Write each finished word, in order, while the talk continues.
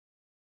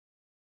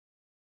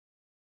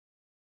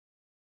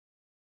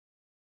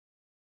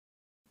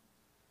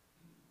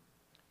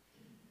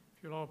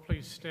If you'll all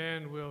please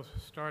stand, we'll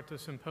start the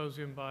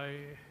symposium by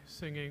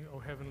singing O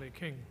Heavenly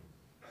King.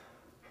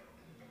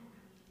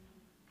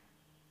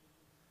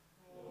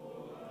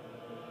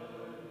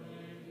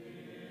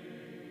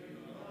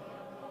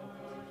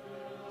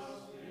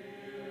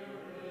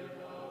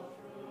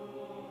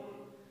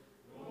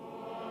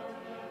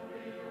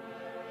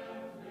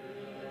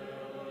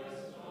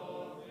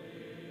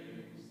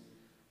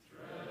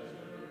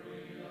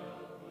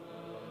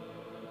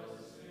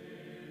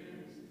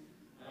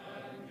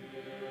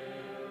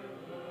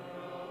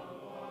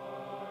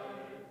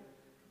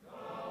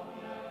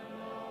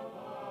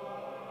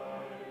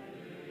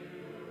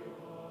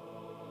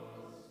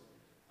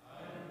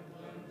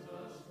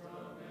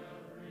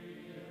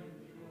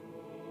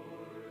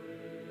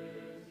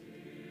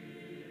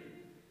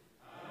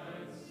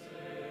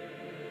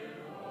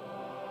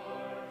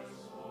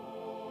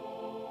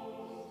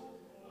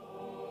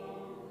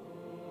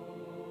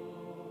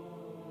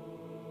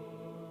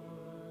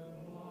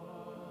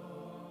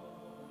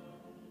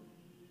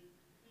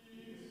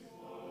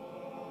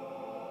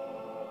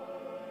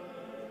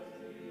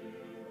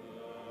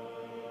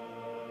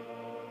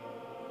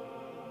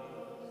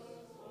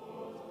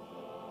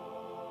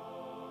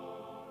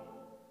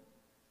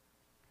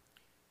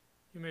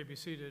 You may be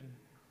seated.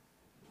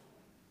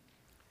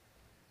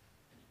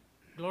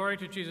 Glory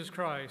to Jesus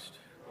Christ.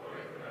 Glory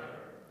forever.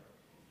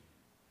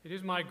 It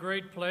is my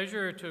great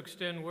pleasure to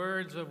extend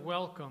words of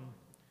welcome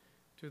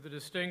to the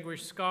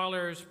distinguished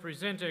scholars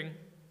presenting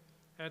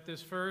at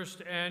this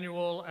first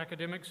annual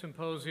academic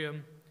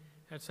symposium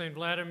at St.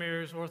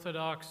 Vladimir's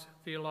Orthodox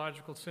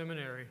Theological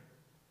Seminary.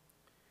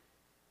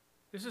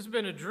 This has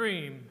been a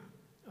dream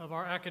of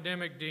our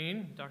academic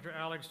dean, Dr.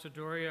 Alex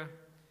Todoria,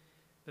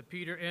 the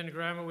Peter N.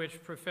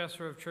 Gramowich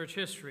Professor of Church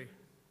History.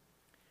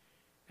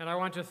 And I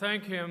want to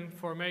thank him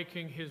for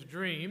making his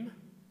dream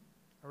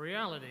a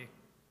reality.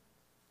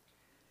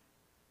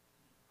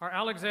 Our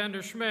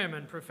Alexander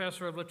Schmemann,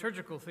 Professor of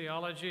Liturgical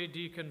Theology,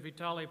 Deacon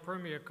Vitaly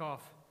Permyakov,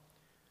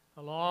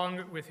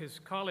 along with his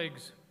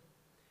colleagues,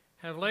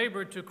 have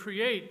labored to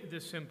create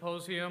this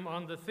symposium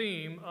on the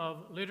theme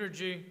of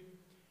liturgy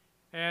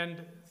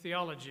and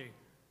theology.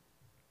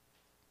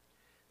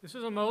 This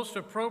is a most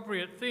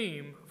appropriate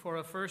theme for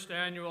a first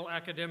annual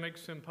academic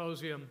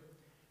symposium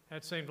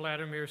at St.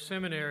 Vladimir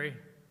Seminary,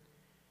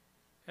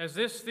 as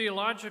this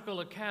theological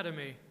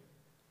academy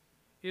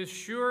is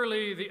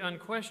surely the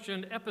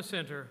unquestioned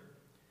epicenter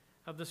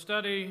of the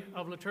study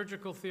of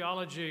liturgical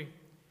theology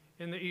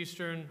in the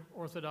Eastern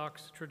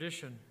Orthodox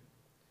tradition.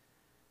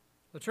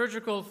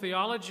 Liturgical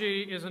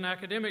theology is an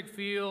academic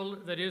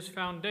field that is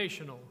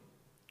foundational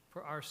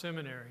for our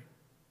seminary.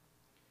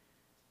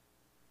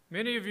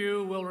 Many of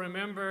you will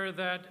remember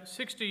that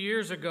 60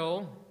 years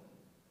ago,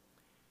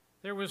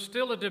 there was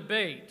still a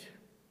debate,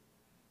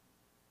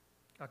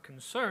 a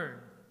concern,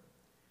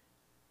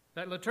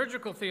 that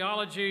liturgical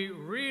theology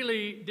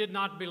really did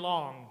not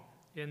belong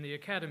in the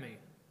academy.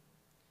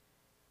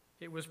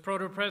 It was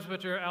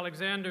proto-presbyter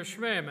Alexander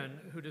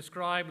Schmemann who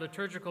described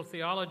liturgical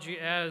theology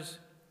as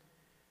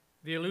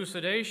the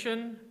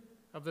elucidation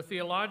of the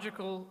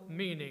theological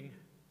meaning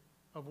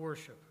of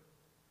worship.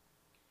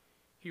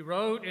 He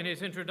wrote in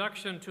his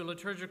introduction to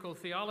liturgical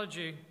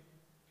theology,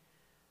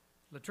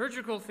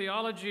 "Liturgical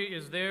theology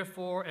is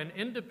therefore an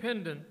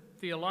independent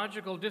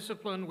theological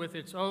discipline with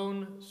its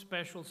own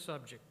special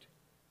subject.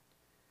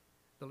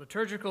 The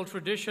liturgical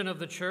tradition of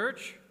the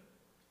Church,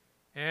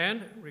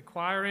 and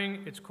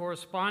requiring its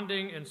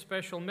corresponding and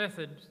special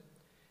methods,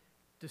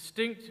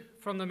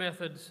 distinct from the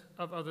methods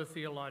of other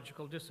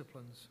theological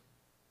disciplines."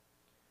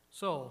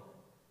 So,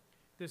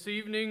 this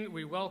evening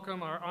we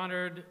welcome our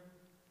honored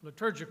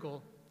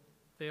liturgical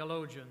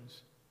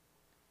theologians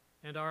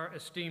and our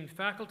esteemed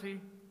faculty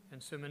and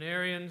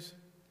seminarians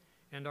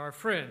and our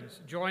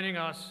friends joining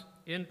us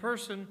in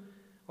person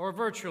or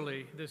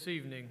virtually this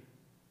evening.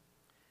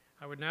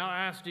 I would now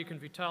ask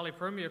Deacon Vitaly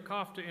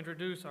Permyakov to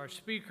introduce our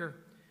speaker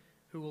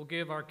who will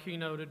give our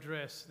keynote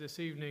address this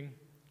evening.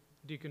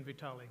 Deacon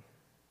Vitaly.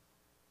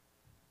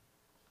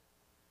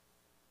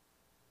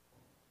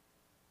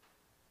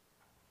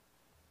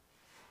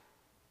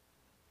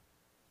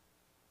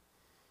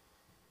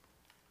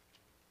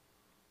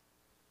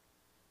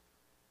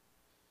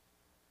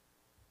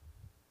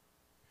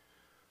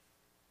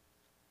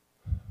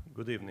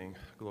 Good evening.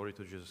 Glory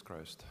to Jesus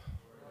Christ.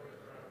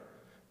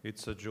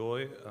 It's a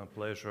joy, a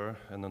pleasure,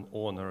 and an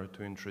honor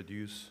to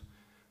introduce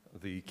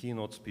the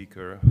keynote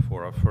speaker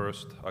for our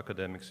first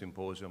academic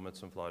symposium at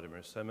St.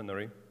 Vladimir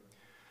Seminary,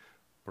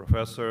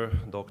 Professor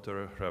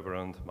Dr.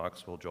 Reverend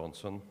Maxwell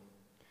Johnson,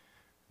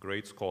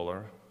 great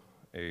scholar,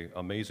 an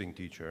amazing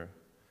teacher,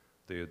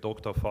 the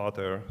doctor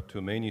father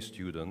to many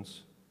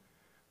students,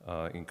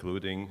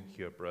 including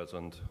here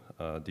present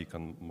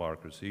Deacon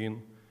Mark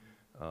Racine,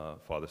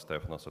 Father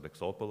Stephanos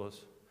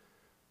Alexopoulos,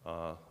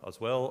 as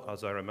well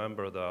as I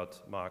remember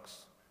that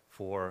Max,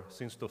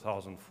 since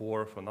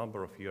 2004, for a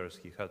number of years,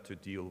 he had to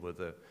deal with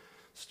a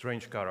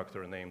strange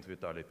character named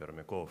Vitaly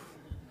Permyakov.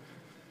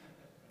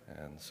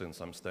 And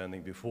since I'm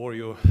standing before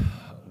you,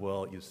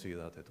 well, you see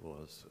that it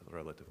was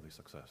relatively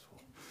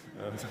successful.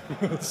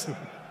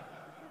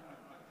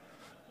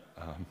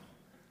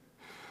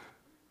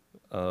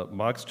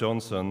 Max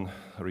Johnson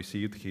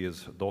received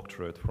his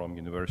doctorate from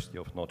University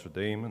of Notre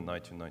Dame in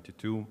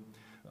 1992,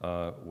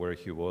 where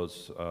he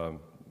was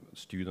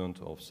student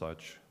of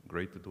such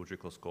great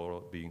liturgical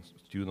scholars, being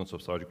students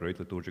of such great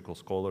liturgical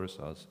scholars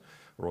as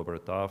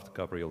Robert Taft,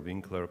 Gabriel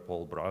Winkler,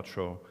 Paul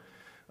Bradshaw.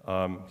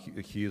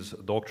 His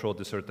doctoral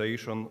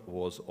dissertation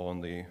was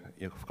on the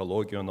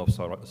Euchologion of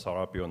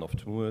Serapion of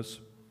Tmues.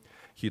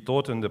 He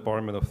taught in the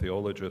Department of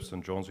Theology at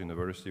St. John's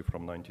University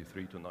from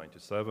 93 to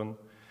 97,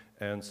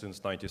 and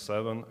since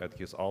 97 at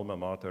his alma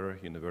mater,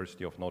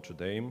 University of Notre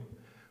Dame,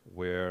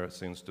 where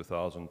since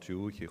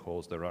 2002 he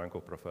holds the rank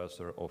of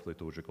Professor of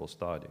Liturgical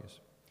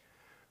Studies.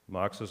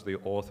 Max is the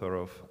author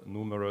of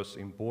numerous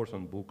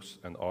important books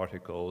and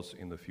articles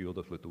in the field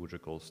of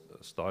liturgical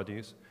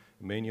studies,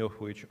 many of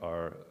which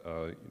are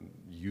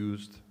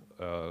used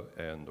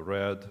and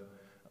read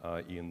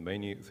in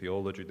many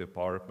theology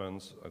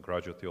departments,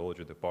 graduate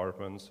theology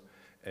departments,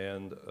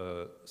 and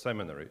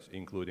seminaries,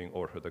 including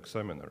Orthodox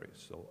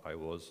seminaries. So I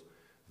was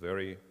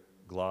very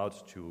glad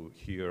to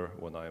hear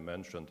when I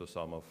mentioned to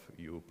some of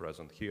you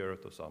present here,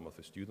 to some of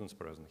the students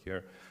present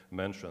here,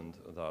 mentioned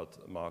that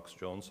Max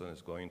Johnson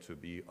is going to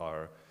be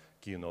our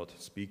keynote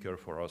speaker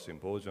for our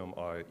symposium.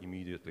 I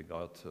immediately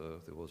got,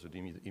 there was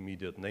an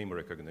immediate name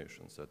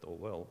recognition, said, oh,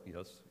 well,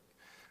 yes.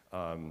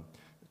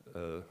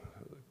 The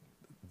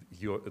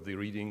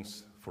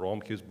readings from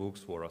his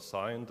books were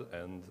assigned,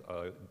 and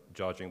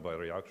judging by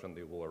reaction,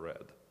 they were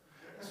read.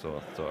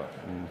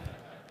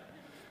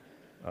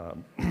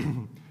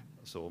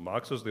 So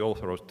Max is the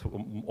author of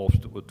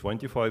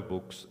 25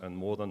 books and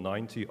more than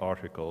 90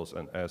 articles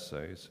and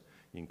essays,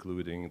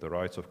 including The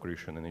Rites of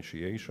Christian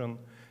Initiation,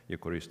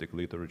 Eucharistic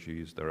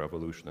Liturgies, Their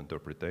Evolution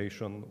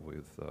Interpretation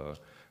with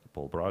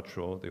Paul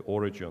Bradshaw, The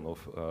Origin of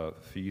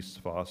Feasts,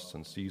 Fasts,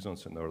 and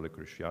Seasons in Early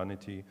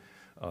Christianity,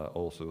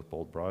 also with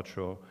Paul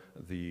Bradshaw,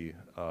 the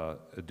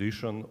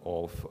edition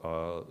of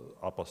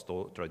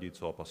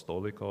Traditio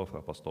Apostolica, of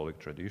Apostolic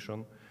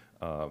Tradition.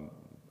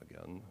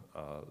 Again,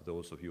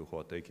 those of you who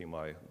are taking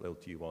my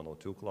LT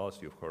 102 class,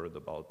 you've heard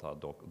about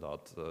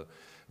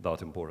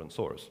that important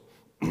source.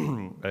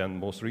 And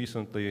most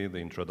recently, the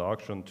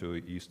introduction to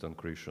Eastern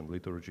Christian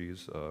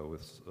liturgies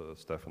with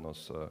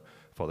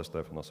Father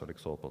Stephanos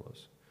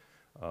Alexopoulos.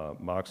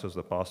 Max is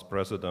the past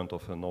president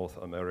of the North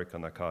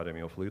American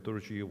Academy of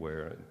Liturgy,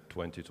 where in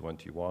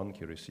 2021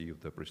 he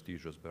received the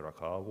prestigious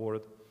Beracha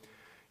Award.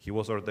 He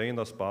was ordained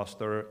as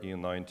pastor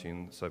in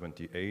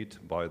 1978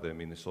 by the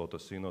Minnesota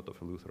Synod of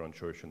the Lutheran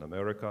Church in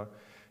America,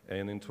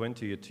 and in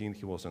 2018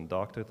 he was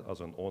inducted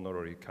as an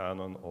honorary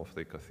canon of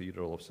the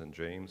Cathedral of St.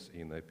 James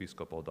in the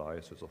Episcopal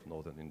Diocese of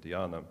Northern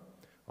Indiana,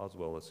 as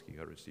well as he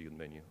has received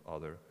many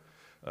other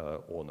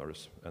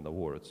honors and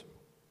awards.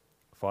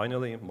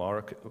 Finally,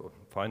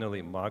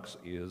 Max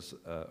is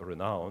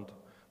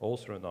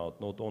also renowned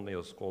not only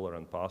as a scholar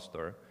and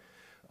pastor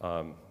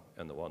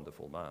and a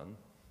wonderful man,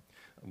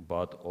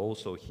 but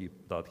also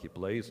that he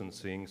plays and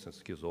sings in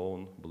his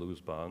own blues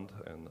band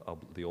and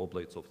the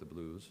Oblates of the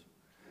Blues.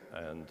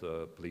 And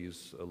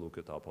please look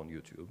it up on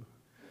YouTube.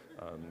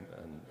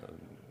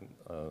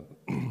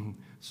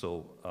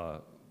 So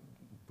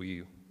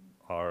we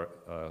are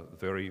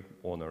very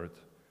honored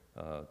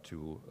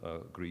to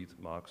greet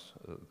Max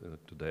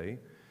today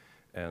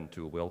and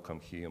to welcome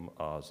him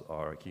as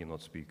our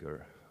keynote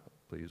speaker.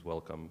 Please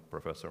welcome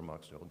Professor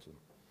Max Johnson.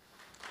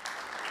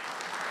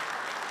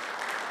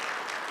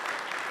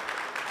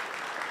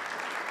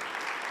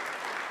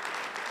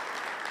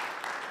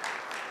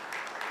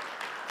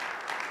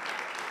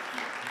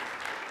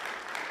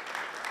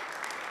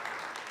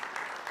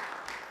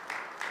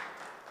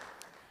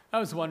 I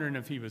was wondering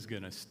if he was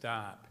going to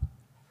stop.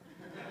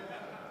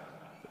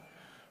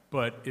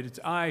 But it's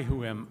I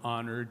who am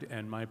honored,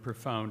 and my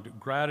profound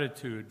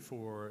gratitude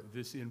for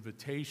this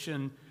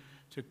invitation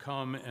to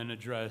come and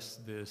address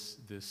this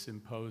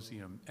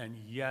symposium. And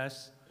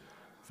yes,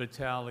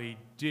 Vitali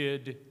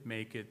did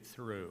make it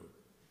through.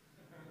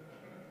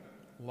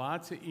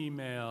 Lots of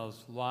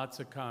emails,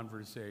 lots of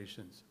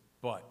conversations,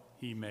 but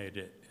he made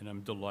it, and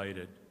I'm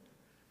delighted.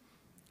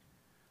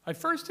 I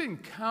first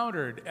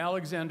encountered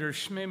Alexander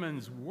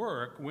Schmemann's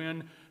work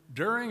when,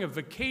 during a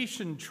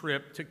vacation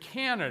trip to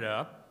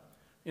Canada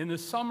in the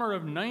summer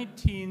of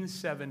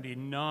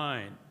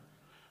 1979,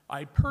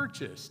 I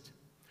purchased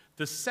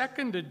the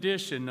second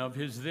edition of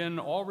his then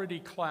already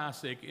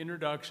classic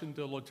Introduction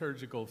to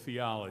Liturgical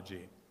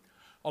Theology,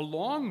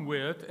 along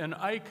with an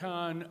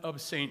icon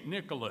of St.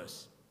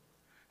 Nicholas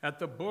at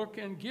the book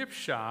and gift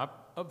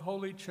shop of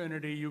Holy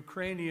Trinity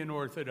Ukrainian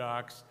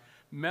Orthodox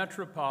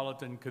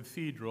Metropolitan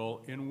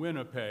Cathedral in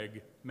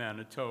Winnipeg,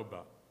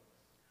 Manitoba.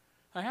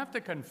 I have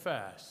to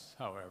confess,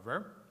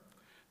 however,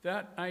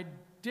 that I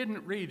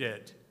didn't read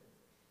it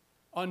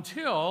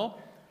until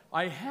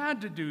I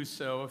had to do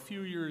so a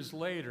few years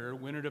later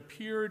when it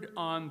appeared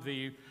on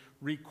the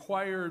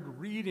required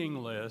reading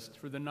list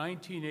for the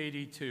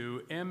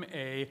 1982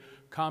 MA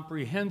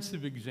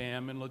Comprehensive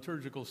Exam in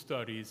Liturgical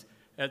Studies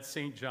at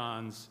St.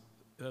 John's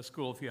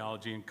School of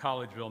Theology in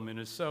Collegeville,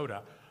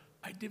 Minnesota.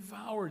 I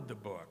devoured the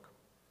book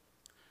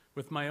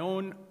with my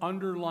own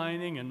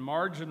underlining and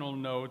marginal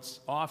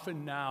notes,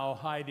 often now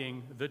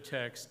hiding the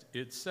text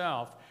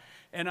itself.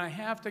 And I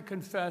have to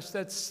confess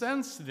that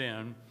since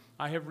then,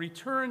 I have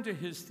returned to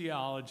his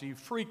theology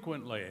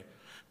frequently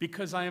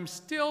because I am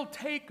still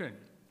taken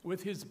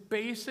with his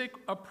basic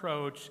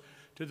approach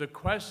to the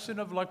question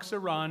of lex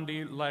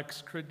orandi,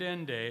 lex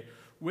credendi,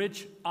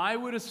 which I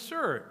would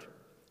assert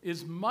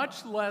is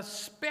much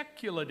less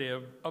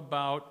speculative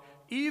about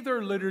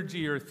either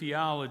liturgy or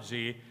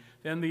theology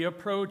than the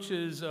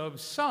approaches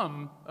of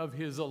some of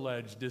his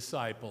alleged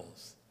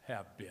disciples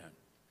have been.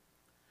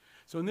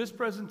 So in this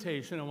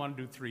presentation, I want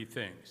to do three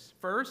things.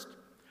 First,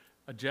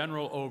 a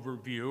general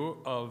overview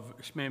of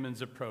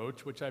Schmemann's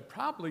approach, which I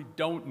probably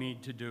don't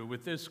need to do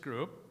with this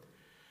group.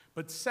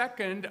 But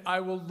second,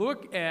 I will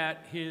look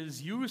at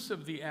his use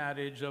of the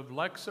adage of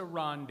lex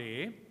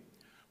orandi,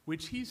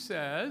 which he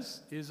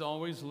says is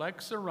always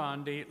lex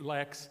orandi,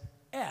 lex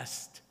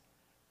est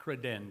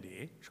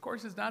credendi, which of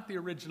course is not the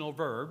original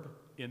verb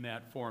in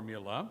that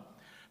formula,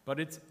 but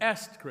it's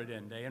est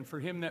credendi, and for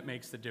him that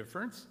makes the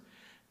difference.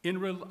 I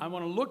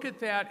want to look at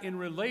that in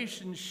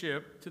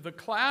relationship to the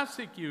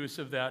classic use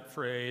of that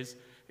phrase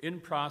in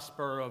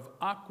Prosper of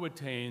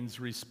Aquitane's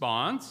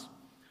response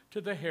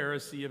to the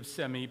heresy of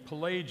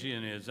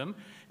semi-Pelagianism.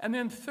 And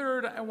then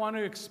third, I want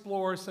to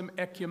explore some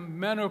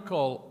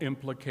ecumenical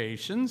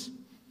implications,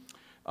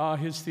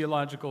 his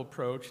theological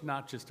approach,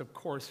 not just, of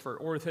course, for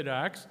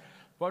Orthodox,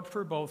 but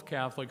for both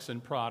Catholics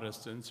and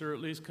Protestants, or at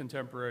least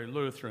contemporary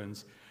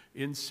Lutherans,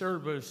 in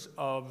service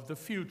of the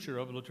future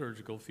of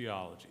liturgical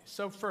theology.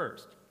 So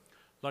first,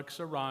 lex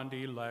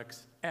orandi,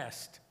 lex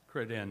est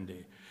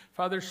credendi.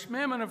 Father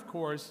Schmemann, of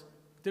course,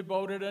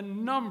 devoted a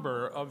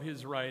number of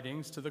his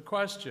writings to the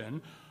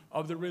question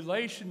of the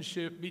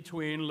relationship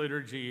between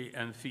liturgy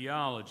and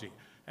theology.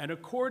 And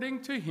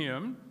according to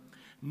him,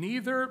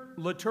 neither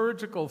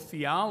liturgical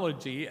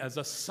theology as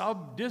a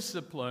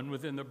sub-discipline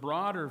within the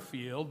broader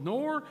field,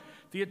 nor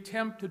the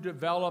attempt to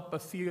develop a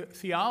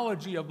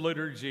theology of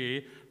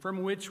liturgy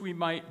from which we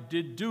might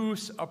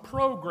deduce a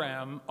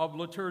program of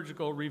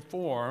liturgical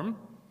reform,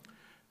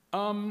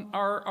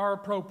 are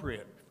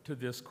appropriate to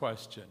this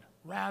question.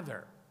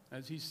 Rather,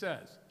 as he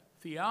says,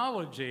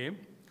 theology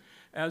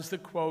as the,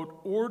 quote,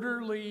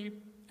 orderly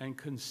and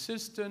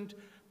consistent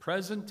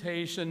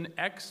presentation,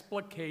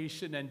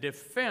 explication, and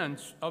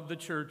defense of the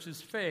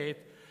Church's faith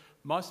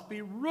must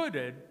be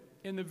rooted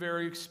in the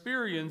very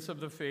experience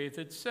of the faith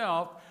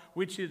itself,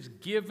 which is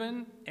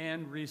given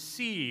and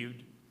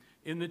received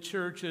in the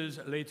Church's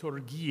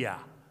liturgia,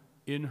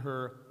 in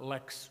her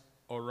lex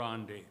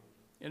orandi.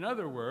 In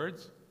other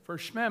words, for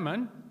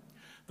Schmemann,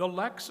 the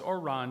lex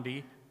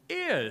orandi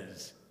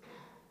is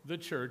the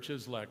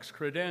Church's lex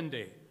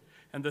credendi.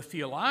 And the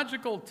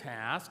theological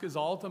task is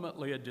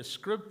ultimately a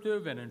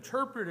descriptive and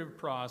interpretive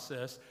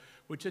process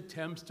which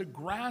attempts to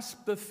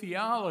grasp the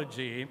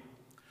theology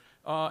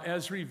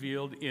as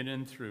revealed in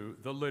and through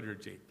the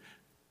liturgy.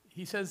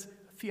 He says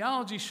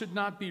theology should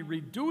not be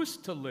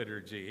reduced to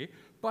liturgy,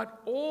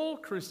 but all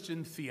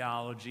Christian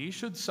theology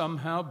should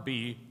somehow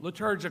be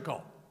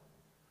liturgical.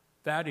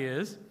 That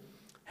is,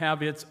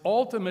 have its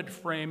ultimate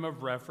frame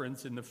of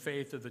reference in the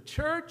faith of the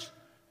Church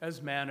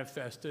as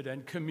manifested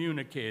and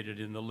communicated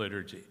in the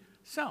liturgy.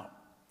 So,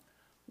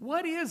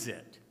 what is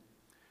it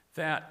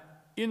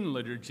that in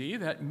liturgy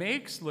that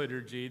makes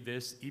liturgy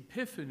this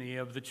epiphany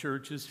of the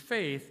Church's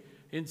faith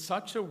in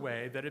such a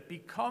way that it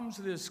becomes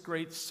this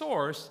great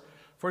source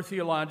for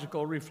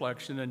theological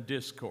reflection and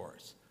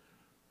discourse?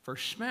 For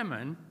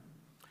Schmemann,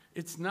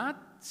 it's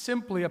not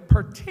simply a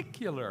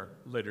particular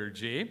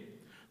liturgy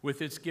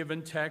with its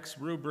given texts,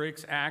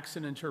 rubrics, acts,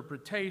 and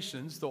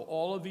interpretations, though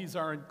all of these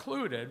are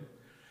included.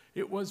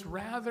 It was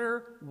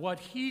rather what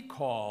he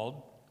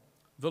called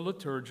the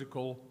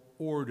liturgical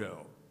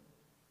Ordo,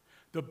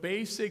 the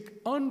basic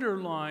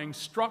underlying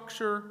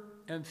structure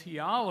and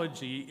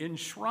theology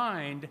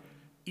enshrined,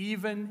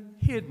 even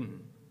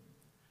hidden,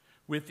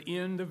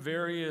 within the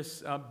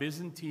various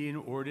Byzantine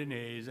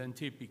ordines and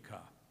typica.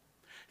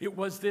 It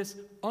was this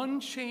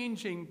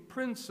unchanging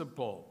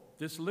principle,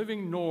 this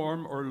living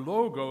norm or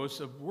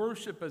logos of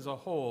worship as a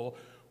whole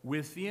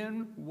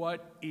within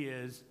what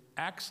is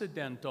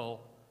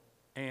accidental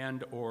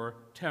and or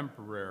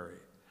temporary.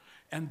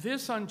 And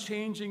this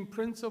unchanging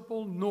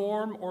principle,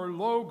 norm, or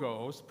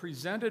logos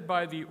presented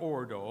by the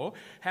Ordo,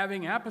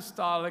 having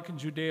apostolic and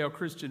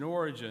Judeo-Christian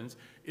origins,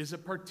 is a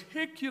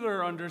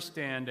particular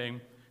understanding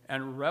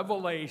and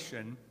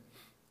revelation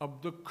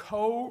of the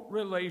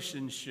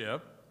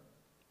co-relationship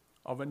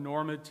of a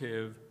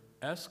normative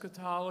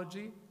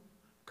eschatology,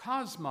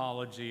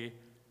 cosmology,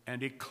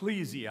 and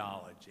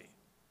ecclesiology,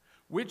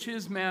 which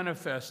is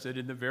manifested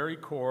in the very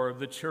core of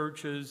the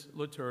Church's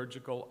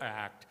liturgical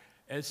act,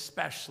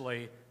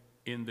 especially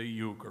in the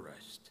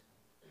Eucharist.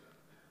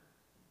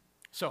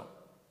 So,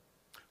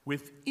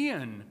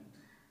 within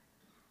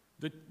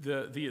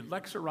the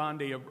lex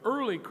orandi of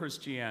early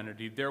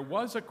Christianity, there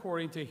was,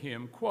 according to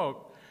him,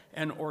 quote,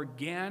 an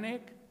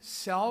organic,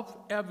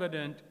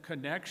 self-evident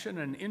connection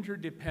and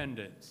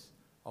interdependence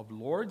of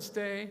Lord's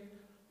Day,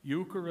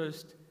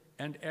 Eucharist,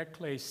 and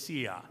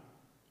ecclesia,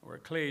 or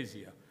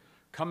ecclesia,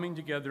 coming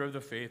together of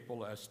the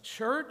faithful as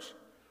church,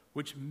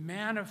 which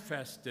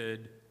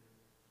manifested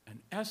an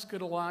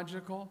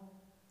eschatological,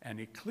 an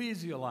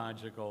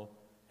ecclesiological,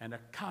 and a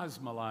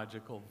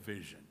cosmological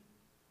vision.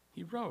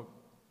 He wrote,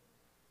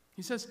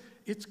 he says,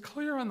 it's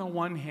clear on the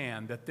one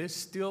hand that this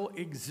still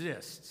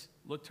exists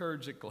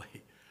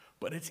liturgically,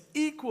 but it's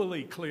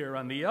equally clear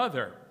on the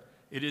other.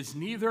 It is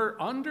neither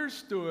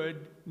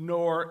understood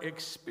nor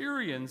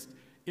experienced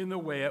in the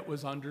way it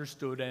was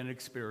understood and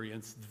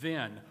experienced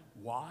then.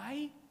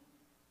 Why?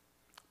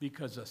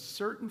 Because a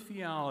certain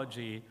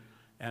theology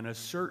and a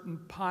certain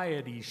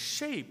piety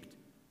shaped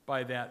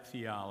by that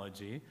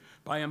theology,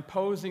 by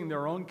imposing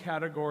their own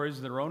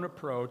categories, their own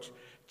approach,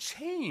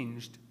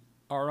 changed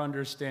our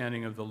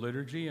understanding of the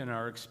liturgy and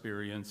our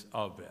experience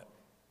of it.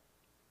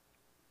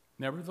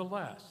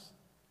 Nevertheless,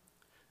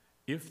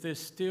 if this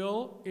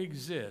still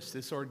exists,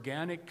 this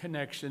organic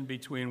connection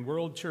between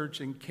world church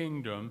and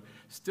kingdom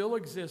still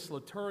exists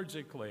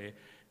liturgically,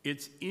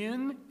 it's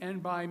in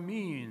and by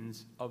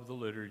means of the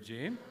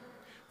liturgy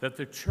that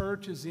the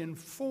church is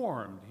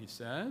informed, he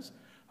says,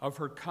 of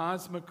her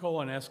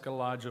cosmical and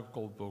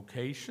eschatological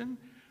vocation,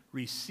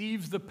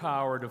 receives the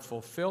power to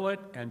fulfill it,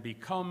 and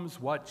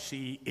becomes what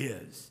she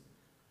is,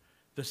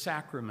 the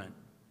sacrament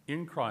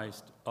in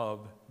Christ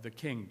of the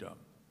kingdom.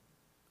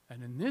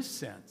 And in this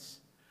sense,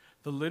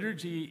 the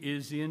liturgy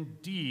is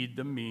indeed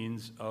the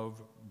means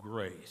of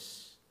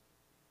grace,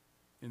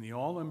 in the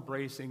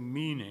all-embracing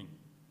meaning,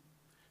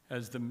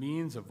 as the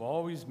means of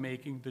always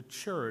making the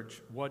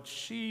church what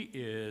she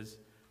is,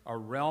 a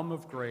realm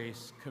of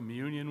grace,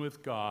 communion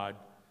with God,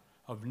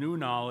 of new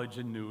knowledge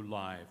and new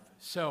life.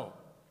 So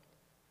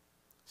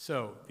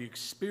the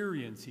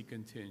experience, he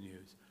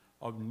continues,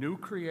 of new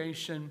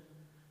creation,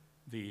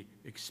 the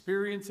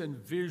experience and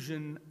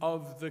vision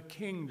of the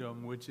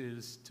kingdom which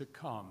is to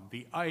come,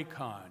 the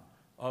icon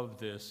of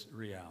this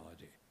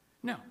reality.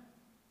 Now,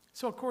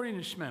 so according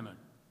to Schmemann,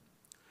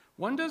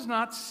 one does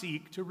not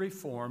seek to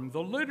reform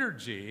the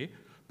liturgy,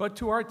 but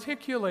to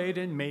articulate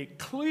and make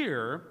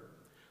clear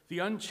the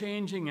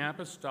unchanging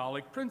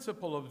apostolic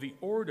principle of the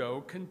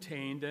Ordo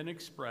contained and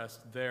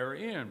expressed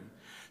therein.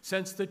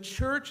 Since the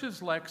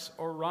church's lex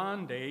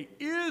orandi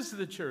is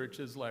the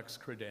church's lex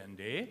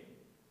credendi,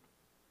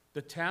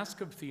 the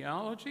task of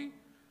theology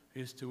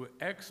is to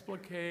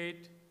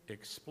explicate,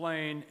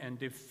 explain, and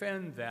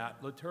defend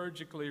that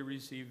liturgically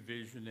received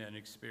vision and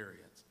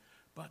experience.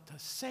 But to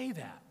say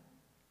that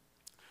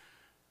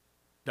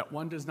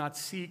one does not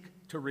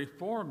seek to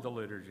reform the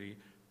liturgy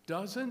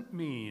doesn't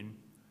mean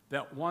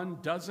that one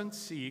doesn't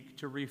seek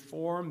to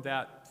reform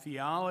that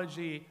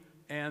theology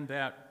and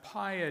that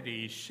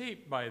piety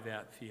shaped by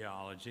that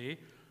theology,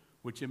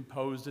 which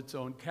imposed its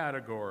own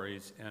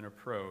categories and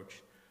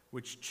approach,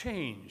 which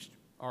changed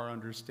our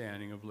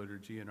understanding of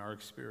liturgy and our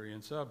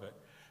experience of it.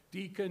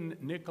 Deacon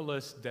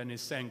Nicholas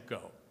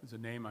Denisenko is a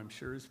name I'm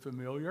sure is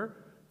familiar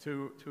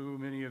to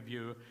many of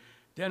you.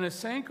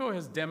 Denisenko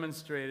has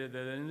demonstrated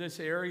that in this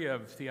area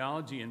of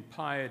theology and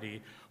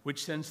piety,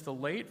 which since the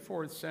late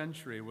 4th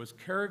century was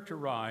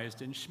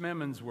characterized, in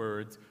Schmemann's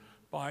words,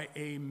 by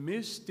a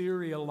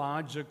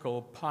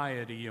mysteriological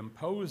piety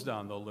imposed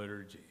on the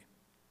liturgy,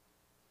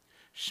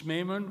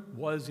 Schmemann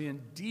was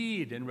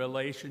indeed, in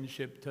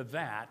relationship to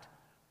that,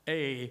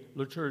 a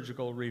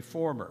liturgical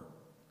reformer,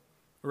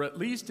 or at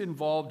least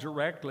involved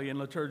directly in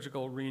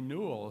liturgical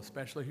renewal,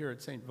 especially here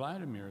at St.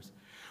 Vladimir's.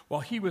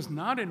 While he was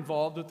not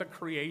involved with the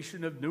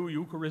creation of new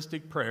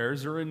Eucharistic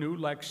prayers or a new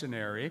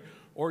lectionary,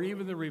 or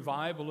even the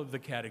revival of the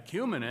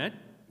catechumenate,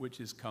 which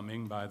is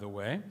coming, by the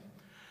way,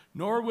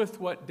 nor with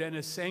what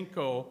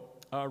Denisenko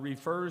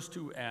refers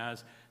to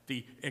as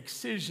the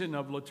excision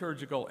of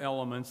liturgical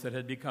elements that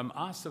had become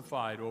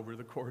ossified over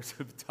the course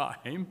of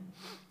time,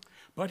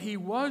 but he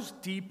was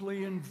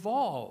deeply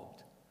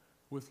involved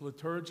with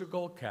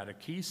liturgical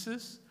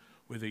catechesis,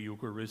 with a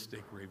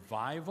Eucharistic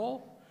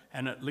revival,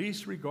 and at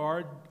least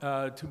regard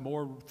to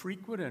more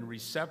frequent and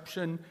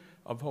reception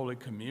of Holy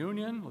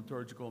Communion,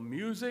 liturgical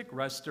music,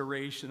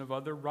 restoration of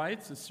other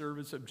rites, the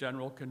service of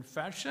general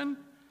confession,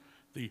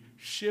 the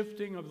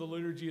shifting of the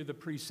liturgy of the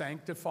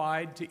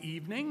pre-sanctified to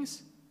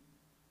evenings.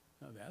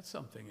 Now that's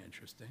something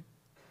interesting.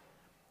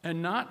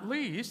 And not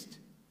least,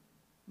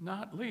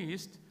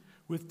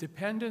 with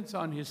dependence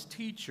on his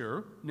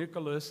teacher,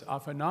 Nicholas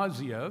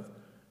Afanasiev,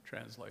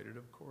 translated,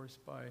 of course,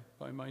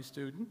 by my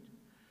student,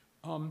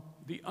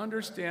 the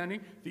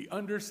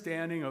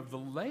understanding of the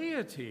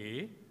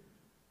laity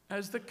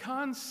as the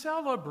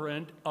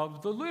concelebrant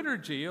of the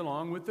liturgy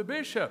along with the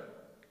bishop.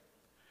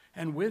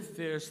 And with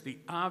this, the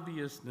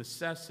obvious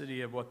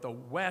necessity of what the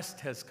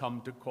West has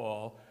come to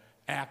call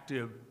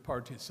active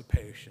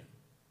participation.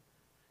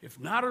 If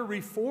not a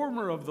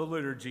reformer of the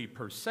liturgy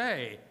per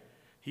se,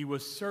 he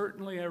was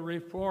certainly a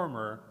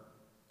reformer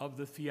of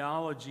the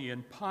theology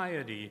and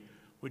piety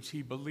which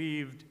he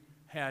believed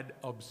had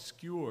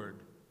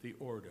obscured the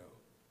Ordo.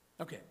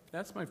 Okay,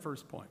 that's my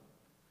first point.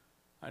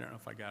 I don't know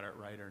if I got it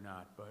right or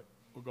not, but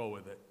we'll go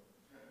with it.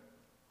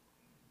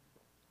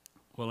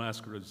 We'll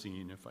ask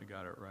Rosine if I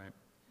got it right.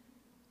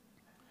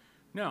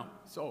 Now,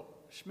 so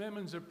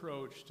Schmemann's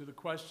approach to the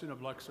question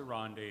of lex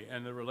orandi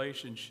and the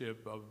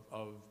relationship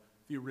of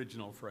the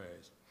original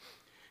phrase.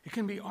 It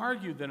can be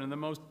argued that on the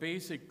most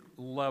basic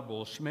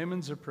level,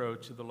 Schmemann's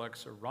approach to the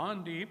lex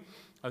orandi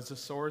as a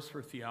source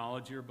for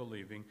theology or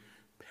believing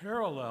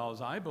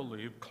parallels, I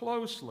believe,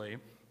 closely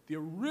the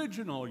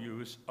original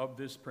use of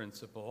this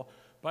principle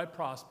by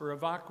Prosper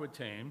of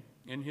Aquitane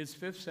in his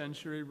 5th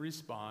century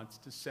response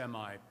to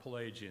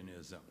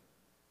semi-Pelagianism.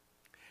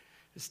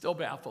 It still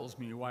baffles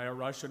me why a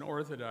Russian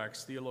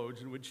Orthodox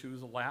theologian would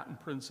choose a Latin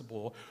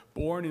principle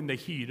born in the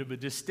heat of a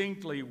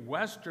distinctly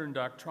Western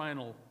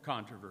doctrinal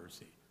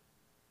controversy,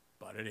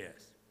 but it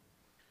is.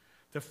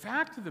 The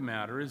fact of the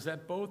matter is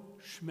that both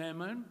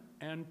Schmemann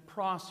and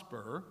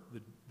Prosper,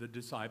 the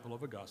disciple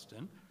of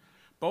Augustine,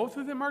 both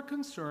of them are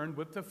concerned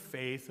with the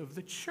faith of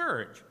the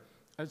church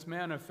as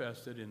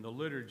manifested in the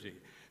liturgy.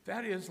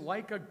 That is,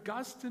 like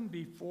Augustine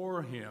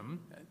before him,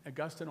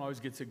 Augustine always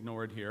gets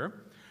ignored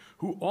here,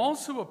 who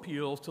also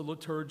appeals to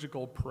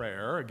liturgical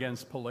prayer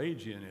against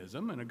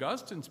Pelagianism, and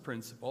Augustine's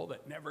principle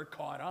that never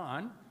caught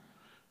on,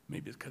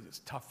 maybe it's because it's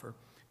tougher,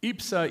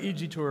 ipsa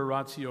igitur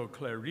ratio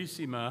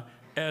clarissima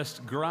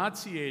est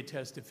gratiae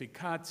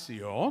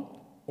testificatio,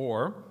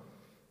 or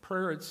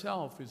prayer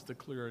itself is the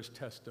clearest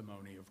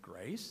testimony of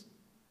grace.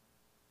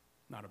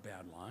 Not a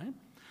bad line.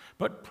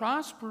 But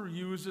Prosper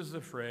uses the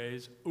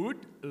phrase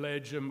ut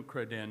legem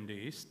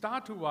credendi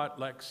statuat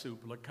lex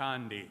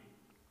supplicandi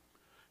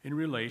in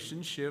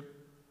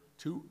relationship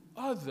to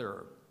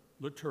other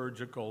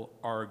liturgical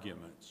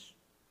arguments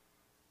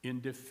in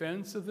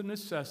defense of the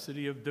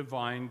necessity of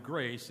divine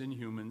grace in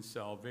human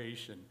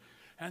salvation.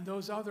 And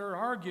those other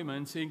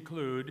arguments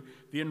include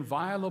the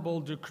inviolable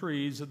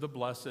decrees of the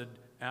Blessed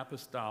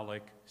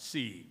Apostolic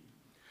See,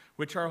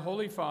 which our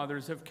holy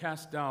fathers have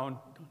cast down,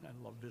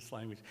 I love this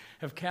language,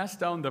 have cast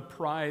down the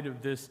pride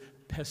of this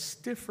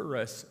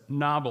pestiferous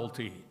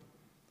novelty,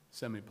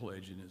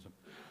 semi-Pelagianism,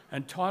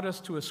 and taught us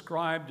to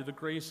ascribe to the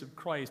grace of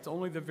Christ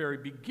only the very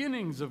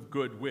beginnings of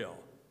goodwill.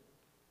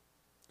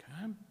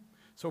 Okay?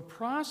 So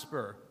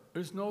Prosper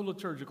is no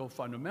liturgical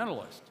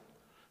fundamentalist,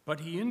 but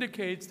he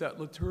indicates that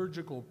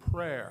liturgical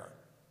prayer,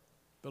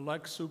 the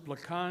lex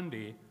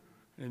supplicandi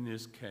in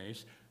this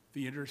case,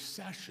 the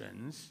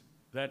intercessions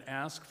that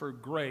ask for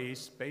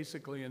grace,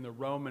 basically in the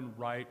Roman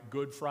Rite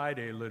Good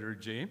Friday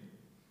liturgy,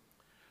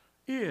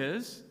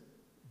 is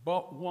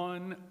but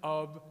one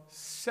of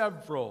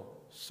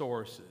several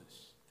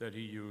sources that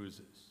he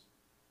uses.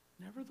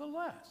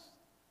 Nevertheless,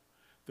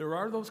 there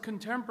are those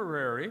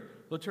contemporary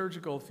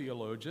liturgical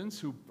theologians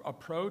who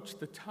approach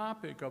the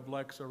topic of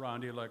lex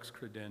orandi, lex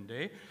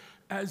credendi,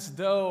 as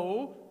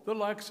though the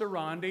lex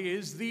orandi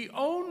is the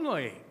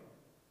only,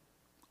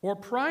 or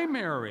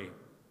primary,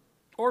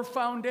 or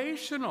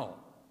foundational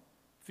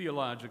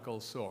theological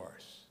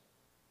source.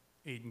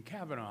 Aidan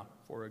Kavanaugh,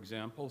 for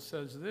example,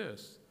 says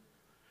this: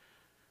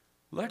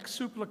 lex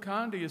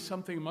supplicandi is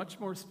something much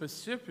more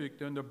specific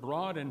than the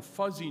broad and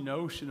fuzzy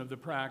notion of the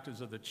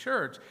practice of the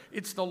church.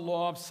 It's the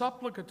law of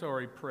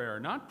supplicatory prayer,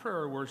 not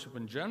prayer or worship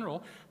in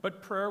general,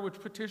 but prayer which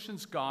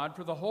petitions God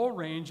for the whole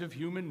range of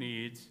human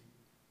needs,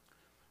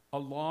 a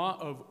law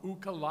of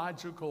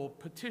euchological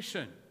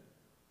petition.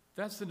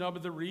 That's the nub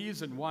of the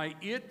reason why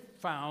it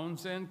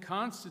founds and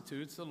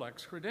constitutes the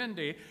lex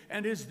credendi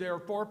and is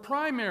therefore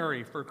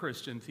primary for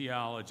Christian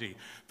theology.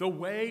 The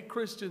way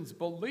Christians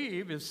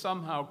believe is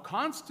somehow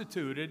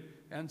constituted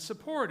and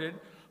supported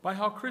by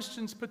how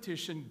Christians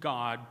petition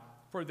God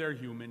for their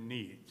human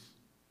needs.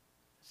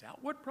 Is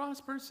that what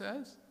Prosper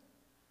says?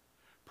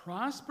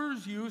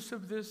 Prosper's use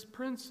of this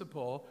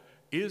principle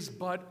is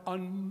but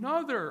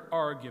another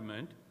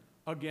argument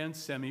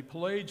against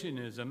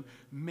semi-Pelagianism,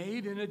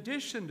 made in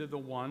addition to the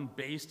one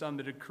based on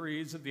the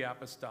decrees of the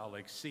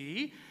Apostolic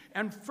See.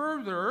 And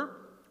further,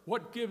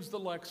 what gives the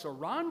lex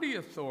orandi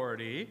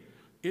authority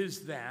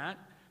is that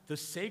the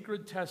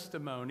sacred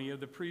testimony of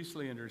the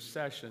priestly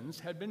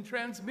intercessions had been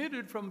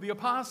transmitted from the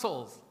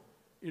apostles,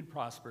 in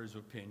Prosper's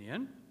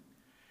opinion,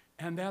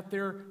 and that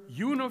they're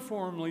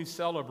uniformly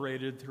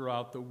celebrated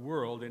throughout the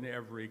world in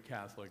every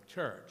Catholic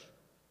church.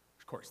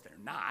 Of course, they're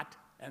not,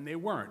 and they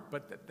weren't,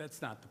 but that's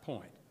not the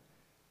point.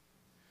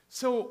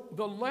 So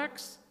the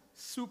lex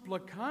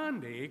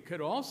supplicandi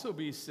could also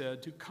be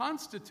said to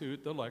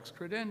constitute the lex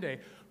credendi,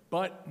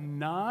 but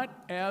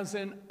not as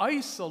an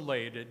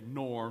isolated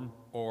norm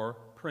or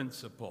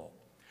principle.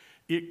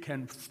 It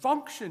can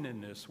function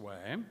in this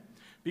way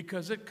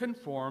because it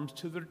conforms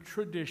to the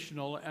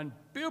traditional and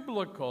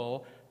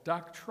biblical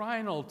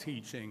doctrinal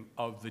teaching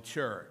of the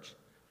church.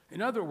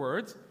 In other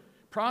words,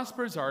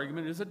 Prosper's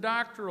argument is a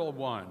doctrinal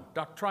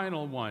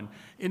one,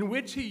 in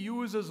which he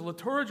uses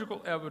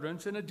liturgical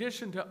evidence in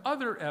addition to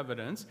other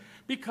evidence,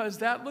 because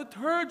that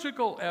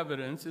liturgical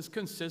evidence is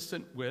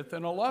consistent with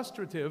and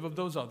illustrative of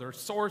those other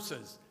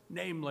sources,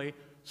 namely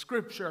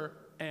Scripture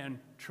and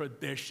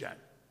tradition.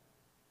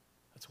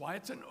 That's why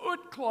it's an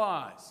ut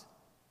clause.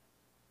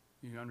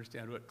 You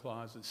understand what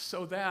clause is?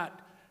 So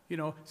that,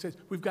 says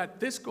we've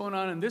got this going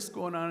on and this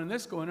going on and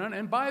this going on.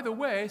 And by the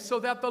way, so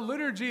that the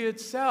liturgy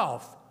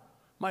itself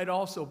might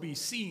also be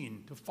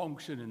seen to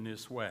function in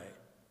this way.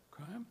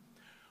 Okay?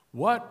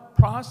 What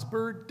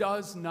Prosper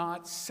does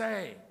not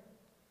say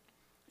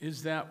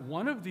is that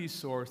one of these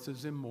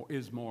sources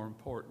is more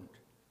important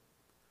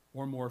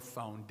or more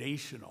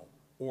foundational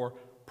or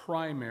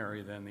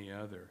primary than the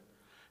other.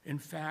 In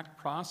fact,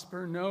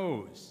 Prosper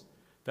knows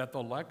that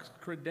the lex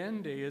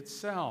credendi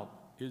itself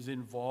is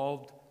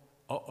involved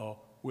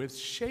with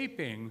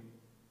shaping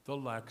the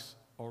lex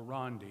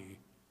orandi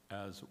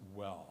as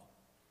well.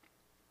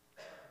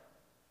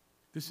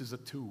 This is a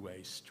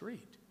two-way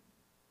street.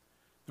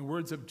 In the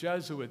words of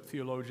Jesuit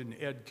theologian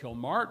Ed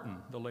Kilmartin,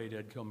 the late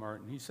Ed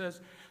Kilmartin, he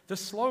says, the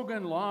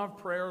slogan law of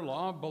prayer,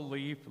 law of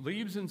belief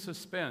leaves in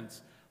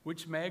suspense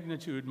which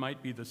magnitude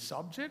might be the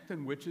subject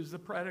and which is the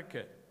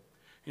predicate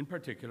in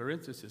particular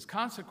instances.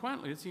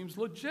 Consequently, it seems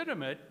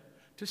legitimate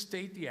to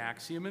state the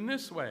axiom in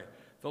this way.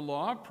 The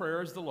law of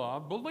prayer is the law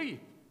of belief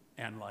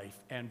and life,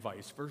 and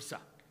vice versa.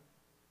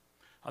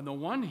 On the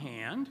one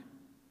hand,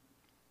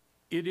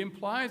 it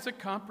implies a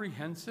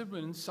comprehensive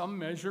and in some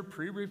measure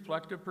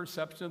pre-reflective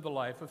perception of the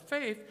life of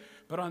faith,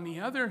 but on the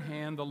other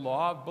hand, the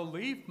law of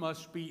belief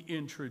must be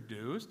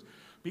introduced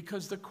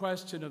because the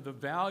question of the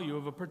value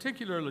of a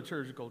particular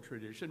liturgical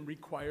tradition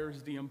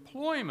requires the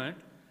employment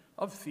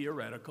of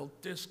theoretical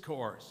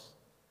discourse.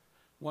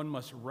 One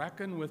must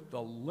reckon with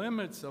the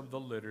limits of the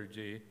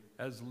liturgy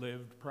as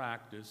lived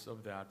practice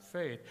of that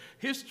faith.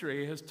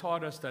 History has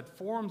taught us that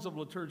forms of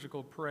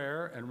liturgical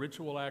prayer and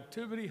ritual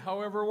activity,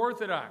 however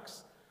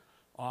orthodox,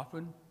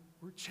 often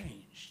were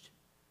changed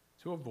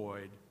to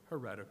avoid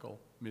heretical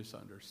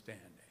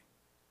misunderstanding.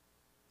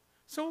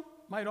 So,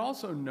 might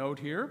also note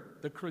here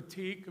the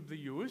critique of the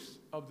use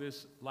of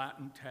this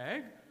Latin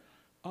tag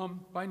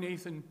by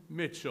Nathan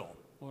Mitchell,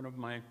 one of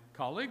my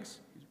colleagues.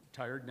 He's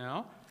retired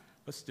now,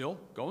 but still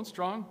going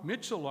strong.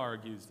 Mitchell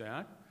argues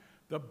that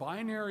the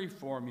binary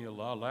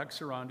formula, lex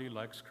orandi,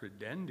 lex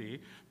credendi,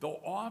 though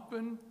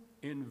often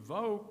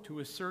invoked to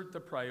assert the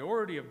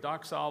priority of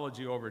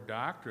doxology over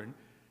doctrine,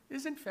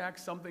 is in fact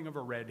something of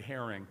a red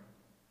herring.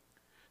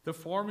 The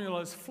formula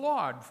is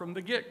flawed from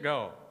the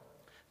get-go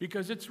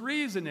because its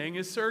reasoning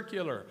is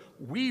circular.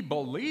 We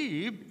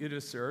believe, it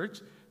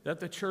asserts,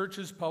 that the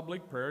church's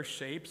public prayer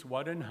shapes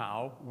what and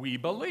how we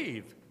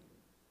believe.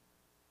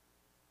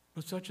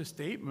 But such a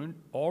statement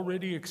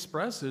already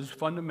expresses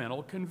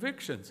fundamental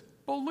convictions,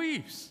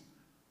 beliefs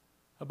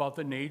about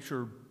the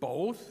nature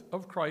both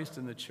of Christ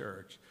and the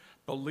church,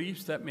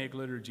 beliefs that make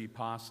liturgy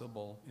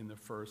possible in the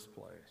first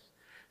place.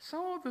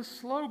 So the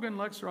slogan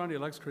lex orandi,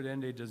 lex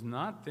credendi does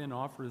not then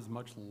offer as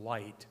much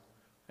light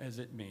as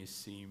it may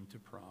seem to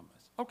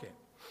promise. Okay,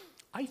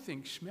 I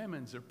think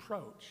Schmemann's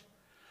approach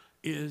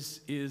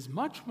is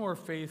much more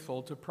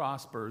faithful to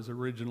Prosper's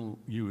original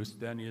use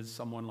than is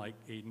someone like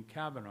Aidan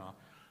Kavanaugh,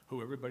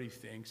 who everybody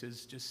thinks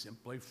is just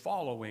simply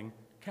following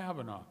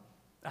Kavanaugh.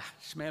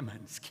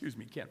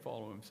 Schmemann, can't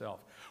follow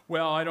himself.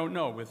 Well, I don't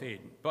know with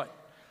Aidan, but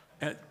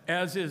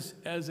as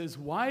is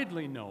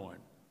widely known,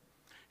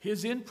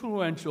 his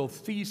influential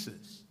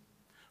thesis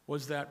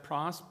was that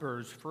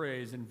Prosper's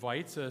phrase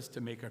invites us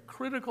to make a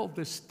critical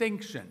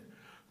distinction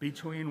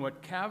between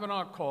what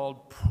Kavanaugh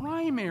called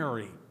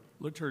primary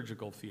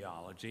liturgical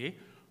theology,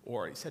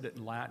 or he said it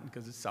in Latin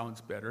because it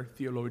sounds better,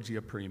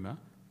 theologia prima,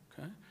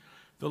 okay?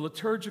 The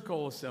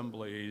liturgical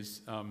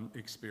assembly's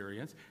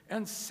experience,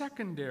 and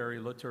secondary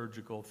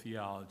liturgical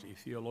theology,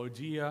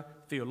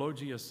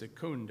 theologia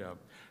secunda,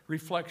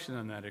 reflection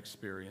on that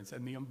experience,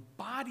 and the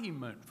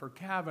embodiment for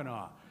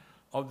Kavanaugh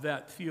of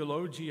that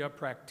theologia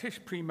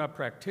prima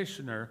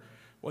practitioner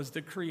was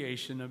the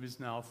creation of his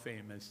now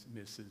famous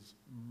Mrs.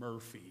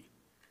 Murphy.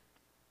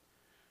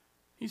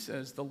 He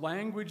says, the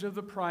language of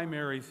the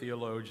primary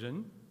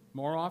theologian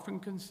more often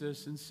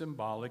consists in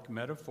symbolic,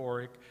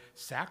 metaphoric,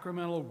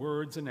 sacramental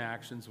words and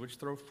actions which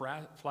throw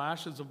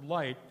flashes of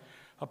light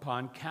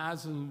upon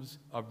chasms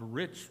of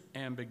rich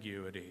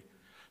ambiguity.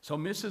 So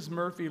Mrs.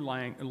 Murphy's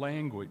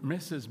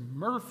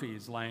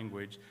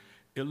language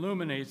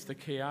illuminates the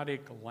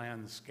chaotic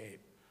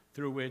landscape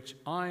through which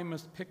I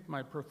must pick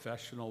my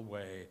professional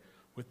way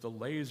with the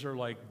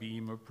laser-like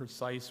beam of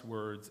precise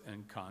words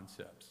and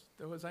concepts.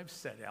 Though, as I've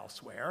said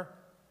elsewhere,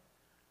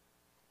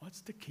 what's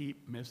to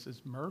keep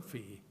Mrs.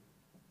 Murphy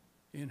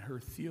in her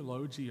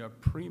theologia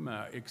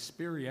prima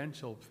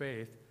experiential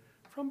faith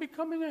from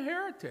becoming a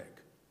heretic?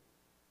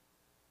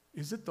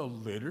 Is it the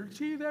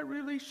liturgy that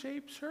really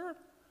shapes her?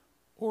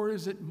 Or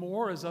is it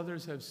more, as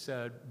others have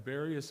said,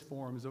 various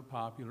forms of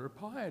popular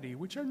piety,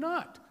 which are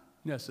not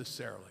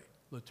necessarily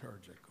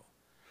liturgical?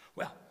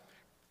 Well,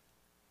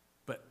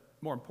 but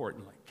more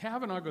importantly,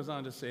 Kavanaugh goes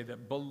on to say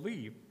that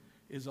belief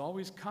is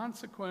always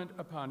consequent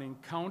upon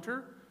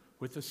encounter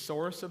with the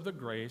source of the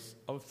grace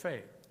of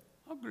faith.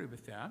 I'll agree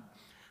with that.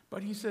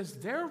 But he says,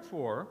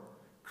 therefore,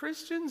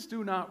 Christians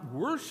do not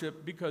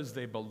worship because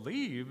they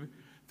believe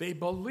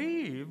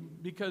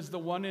because the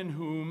one in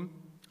whom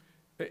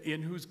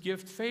in whose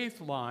gift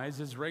faith lies,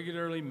 is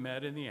regularly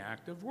met in the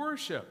act of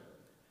worship.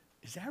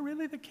 Is that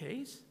really the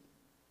case?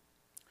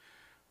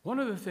 One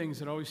of the things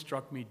that always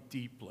struck me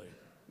deeply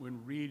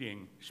when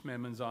reading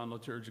Schmemann's On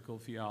Liturgical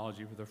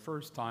Theology for the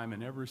first time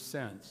and ever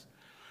since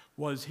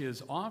was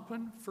his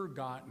often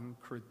forgotten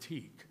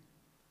critique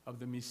of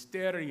the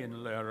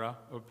Mysterienlehre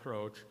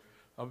approach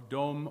of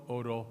Dom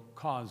Otto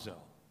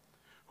Kazel,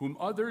 whom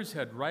others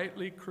had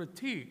rightly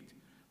critiqued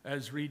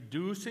as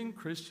reducing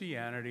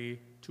Christianity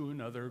to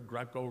another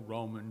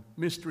Greco-Roman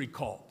mystery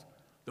cult,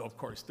 though of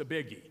course the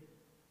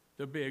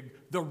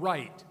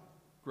right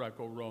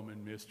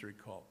Greco-Roman mystery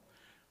cult.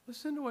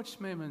 Listen to what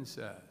Schmemann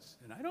says,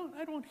 and I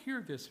don't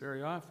hear this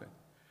very often.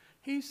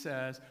 He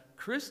says,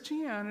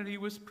 Christianity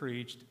was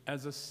preached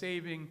as a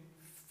saving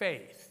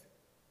faith,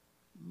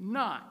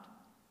 not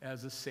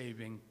as a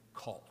saving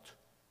cult.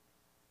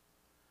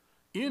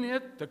 In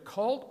it, the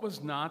cult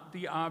was not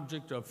the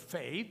object of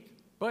faith,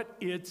 but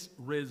its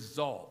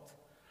result.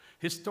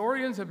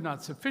 Historians have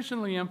not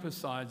sufficiently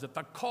emphasized that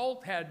the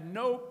cult had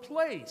no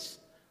place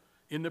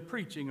in the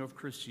preaching of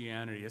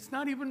Christianity. It's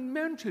not even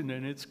mentioned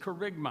in its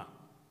kerygma.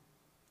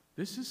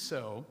 This is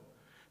so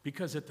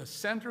because at the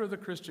center of the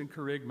Christian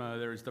kerygma,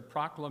 there is the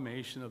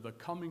proclamation of the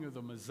coming of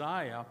the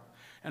Messiah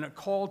and a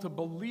call to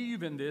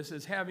believe in this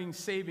as having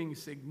saving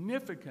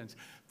significance.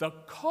 The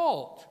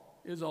cult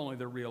is only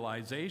the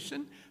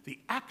realization, the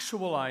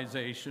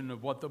actualization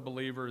of what the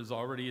believer has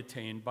already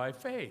attained by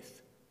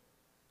faith.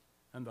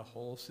 And the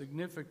whole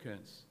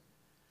significance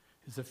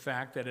is the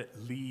fact that it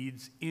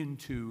leads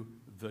into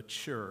the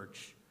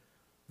church,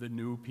 the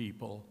new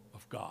people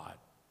of God,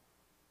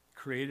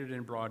 created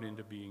and brought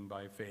into being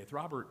by faith.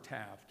 Robert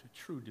Taft, a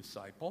true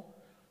disciple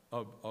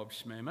of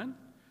Schmemann,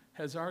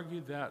 has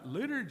argued that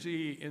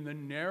liturgy in the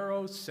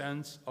narrow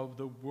sense of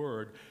the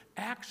word,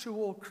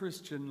 actual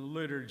Christian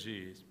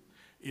liturgies,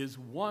 is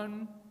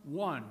one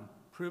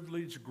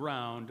privileged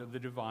ground of the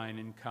divine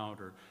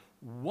encounter,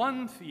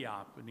 one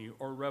theophany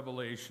or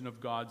revelation of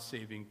God's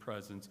saving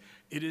presence.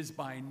 It is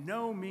by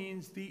no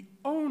means the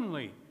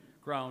only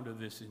ground of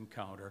this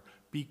encounter,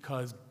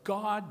 because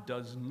God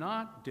does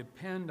not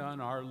depend on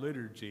our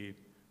liturgy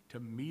to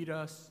meet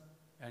us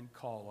and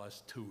call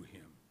us to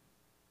him.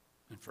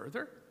 And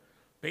further,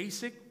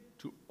 basic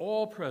to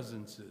all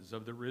presences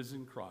of the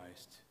risen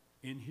Christ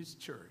in his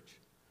church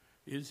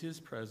is his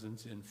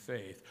presence in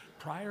faith.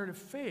 Prior to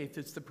faith,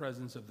 it's the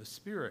presence of the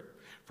Spirit.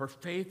 For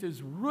faith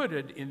is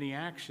rooted in the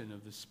action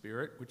of the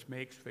Spirit, which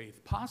makes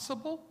faith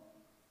possible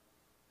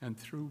and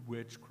through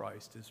which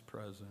Christ is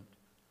present.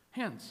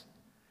 Hence,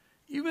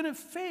 even if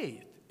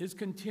faith is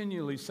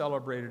continually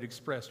celebrated,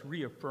 expressed,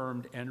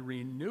 reaffirmed, and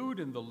renewed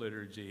in the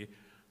liturgy,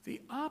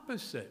 the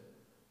opposite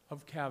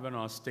of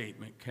Kavanaugh's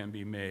statement can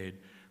be made.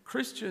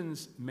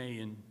 Christians may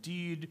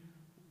indeed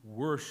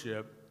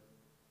worship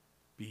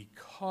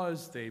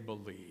because they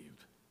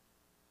believe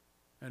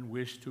and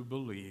wish to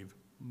believe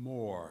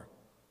more.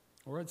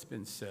 Or it's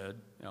been said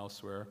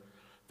elsewhere,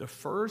 the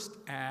first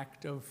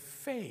act of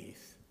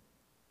faith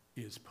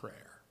is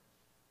prayer.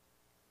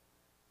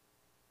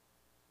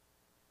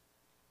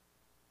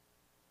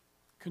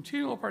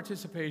 Continual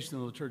participation in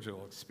the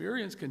liturgical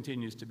experience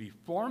continues to be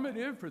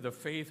formative for the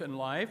faith and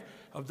life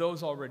of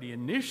those already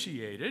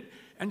initiated,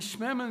 and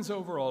Schmemann's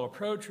overall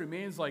approach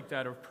remains like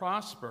that of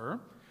Prosper,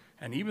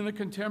 and even the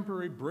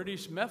contemporary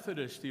British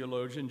Methodist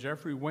theologian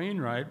Geoffrey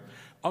Wainwright,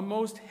 a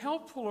most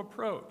helpful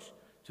approach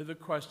to the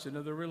question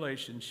of the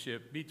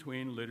relationship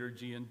between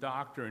liturgy and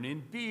doctrine.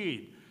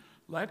 Indeed,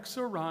 lex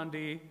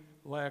orandi,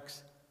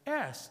 lex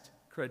est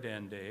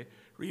credendi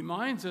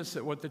reminds us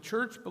that what the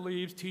church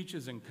believes,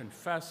 teaches, and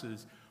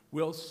confesses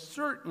will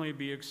certainly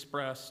be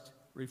expressed,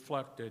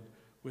 reflected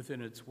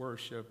within its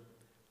worship,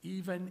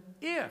 even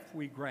if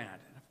we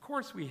grant, and of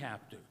course we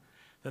have to,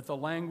 that the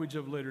language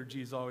of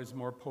liturgy is always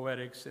more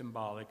poetic,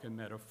 symbolic, and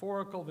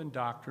metaphorical than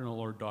doctrinal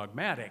or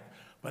dogmatic.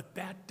 But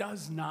that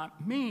does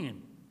not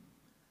mean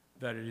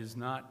that it is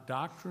not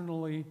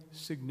doctrinally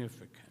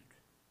significant.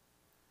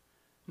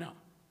 Now,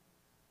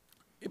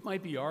 it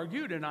might be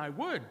argued, and I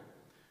would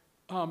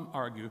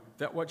argue,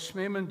 that what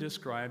Schmemann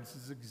describes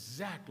is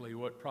exactly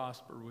what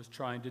Prosper was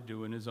trying to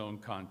do in his own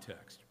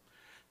context,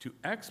 to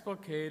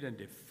explicate and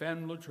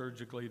defend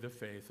liturgically the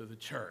faith of the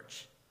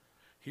church.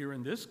 Here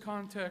in this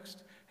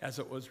context, as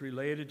it was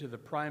related to the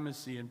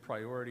primacy and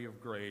priority of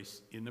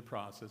grace in the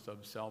process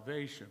of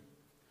salvation.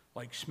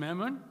 Like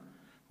Schmemann,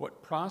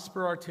 what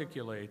Prosper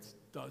articulates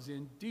does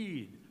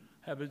indeed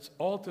have its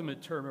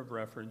ultimate term of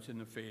reference in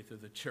the faith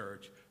of the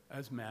church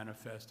as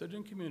manifested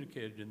and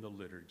communicated in the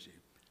liturgy.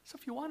 So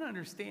if you want to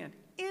understand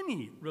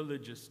any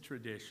religious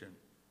tradition,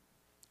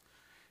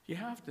 you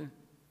have to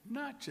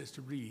not just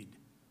read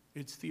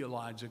its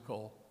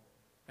theological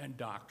and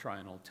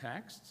doctrinal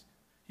texts,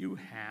 you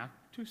have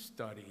to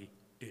study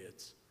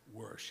its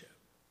worship.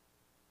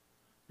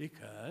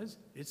 Because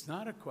it's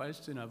not a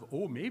question of,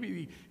 oh,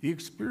 maybe the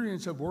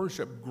experience of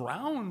worship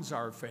grounds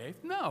our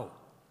faith. No.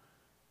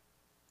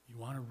 You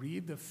want to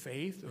read the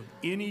faith of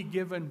any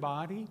given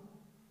body?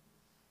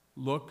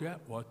 Look at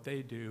what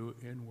they do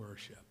in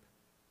worship.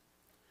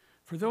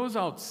 For those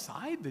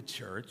outside the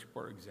church,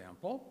 for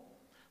example,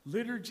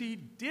 liturgy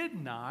did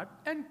not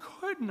and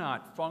could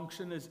not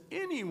function as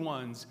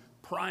anyone's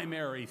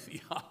primary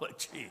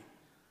theology,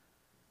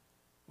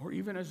 or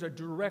even as a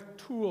direct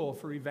tool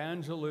for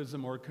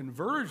evangelism or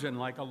conversion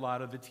like a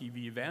lot of the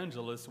TV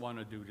evangelists want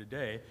to do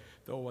today,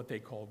 though what they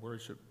call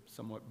worship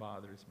somewhat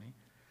bothers me.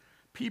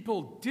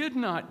 People did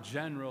not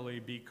generally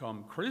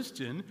become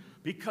Christian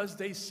because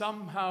they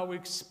somehow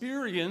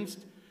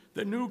experienced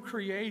the new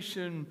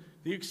creation,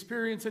 the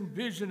experience and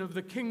vision of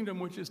the kingdom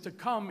which is to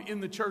come in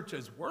the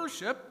church's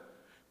worship,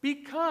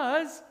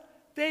 because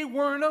they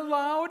weren't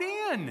allowed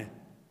in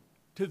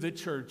to the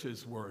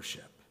church's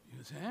worship.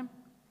 You see?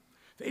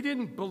 They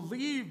didn't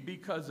believe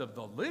because of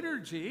the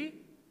liturgy.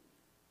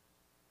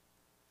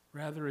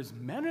 Rather, as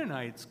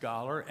Mennonite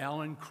scholar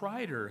Alan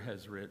Kreider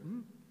has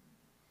written,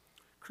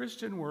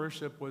 Christian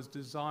worship was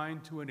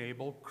designed to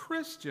enable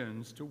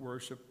Christians to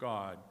worship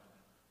God.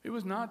 It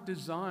was not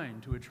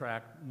designed to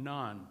attract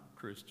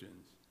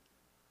non-Christians.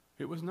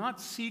 It was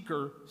not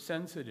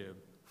seeker-sensitive,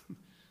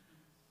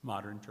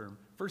 modern term.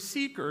 For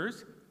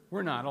seekers,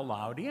 we're not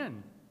allowed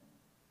in.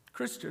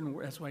 Christian,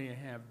 that's why you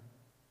have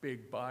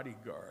big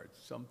bodyguards,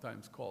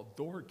 sometimes called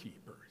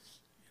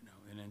doorkeepers,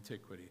 in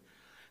antiquity.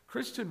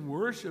 Christian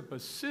worship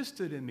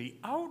assisted in the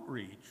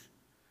outreach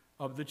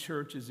of the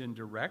churches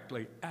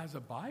indirectly as a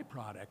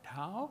byproduct.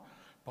 How?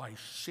 By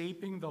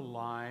shaping the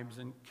lives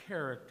and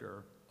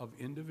character of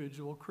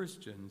individual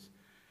Christians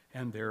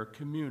and their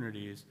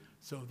communities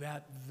so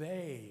that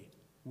they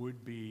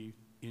would be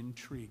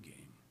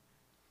intriguing.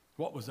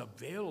 What was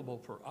available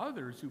for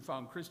others who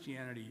found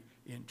Christianity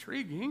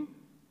intriguing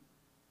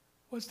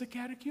was the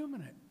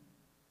catechumenate,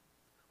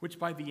 which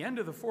by the end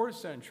of the 4th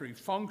century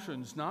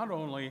functions not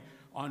only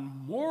on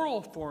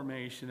moral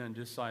formation and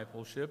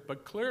discipleship,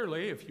 but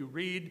clearly, if you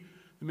read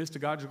the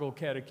mystagogical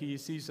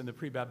catecheses and the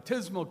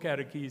pre-baptismal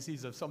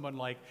catecheses of someone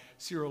like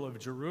Cyril of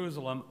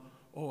Jerusalem,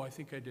 I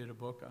think I did a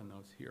book on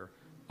those here,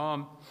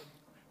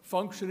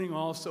 functioning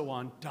also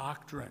on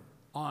doctrine,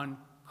 on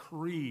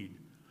creed.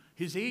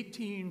 His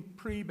 18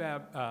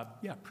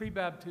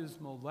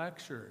 pre-baptismal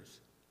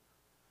lectures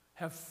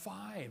have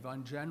 5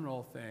 on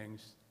general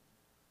things,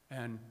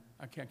 and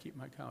I can't keep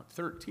my count,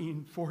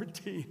 13,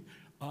 14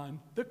 on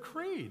the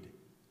creed,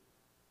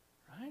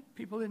 right?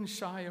 People didn't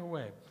shy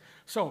away.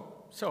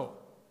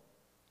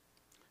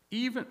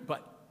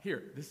 But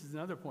here, this is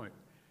another point.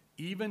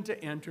 Even to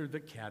enter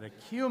the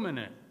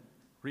catechumenate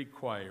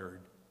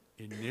required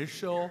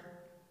initial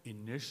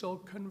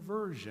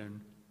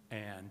conversion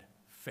and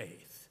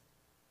faith.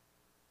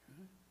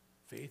 Okay?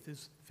 Faith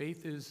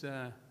is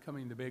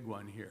coming the big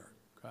one here,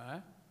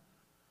 okay?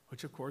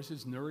 Which of course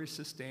is nourished,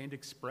 sustained,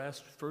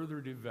 expressed,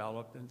 further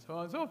developed, and so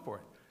on and so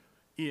forth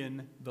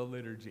in the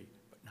liturgy,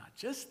 but not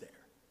just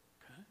there.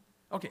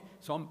 Okay,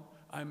 so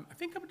I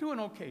think I'm doing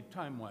okay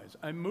time-wise.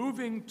 I'm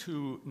moving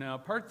to now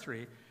part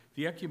 3,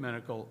 the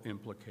ecumenical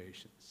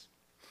implications.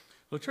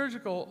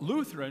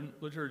 Lutheran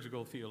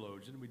liturgical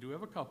theologian, we do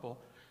have a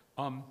couple,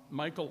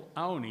 Michael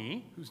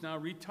Aune, who's now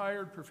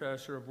retired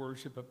professor of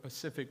worship at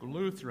Pacific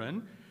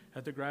Lutheran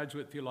at the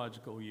Graduate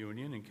Theological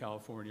Union in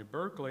California,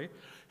 Berkeley,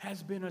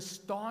 has been a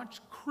staunch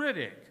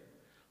critic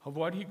of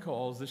what he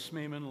calls the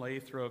Schmemann,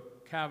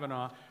 Lathrop,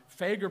 Kavanaugh,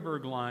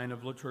 Fagerberg line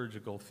of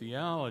liturgical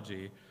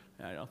theology.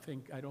 I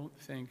don't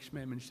think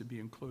Schmemann should be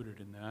included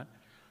in that,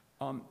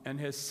 and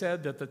has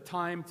said that the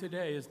time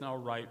today is now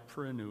ripe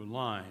for a new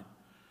line.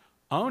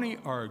 Aune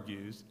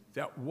argues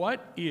that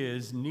what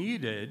is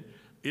needed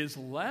is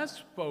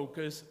less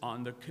focus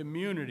on the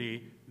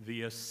community,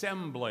 the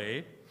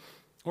assembly,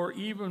 or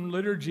even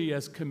liturgy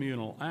as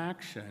communal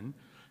action,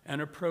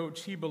 an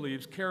approach he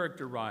believes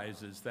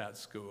characterizes that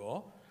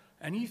school,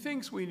 and he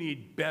thinks we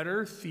need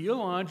better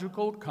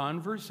theological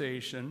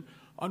conversation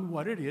on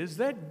what it is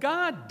that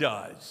God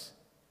does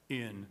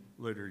in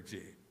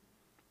liturgy,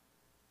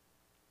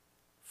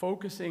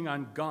 focusing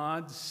on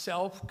God's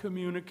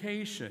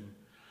self-communication,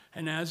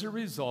 and as a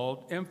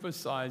result,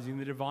 emphasizing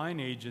the divine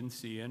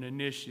agency and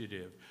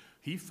initiative.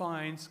 He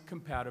finds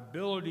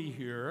compatibility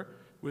here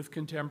with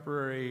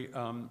contemporary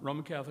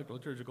Roman Catholic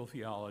liturgical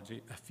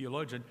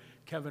theologian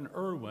Kevin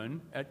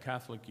Irwin at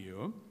Catholic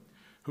U,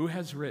 who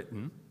has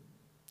written,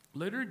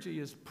 liturgy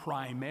is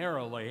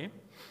primarily,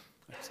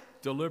 it's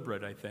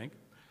deliberate I think,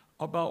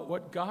 about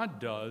what God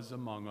does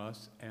among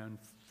us and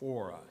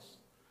for us.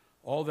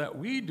 All that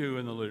we do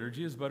in the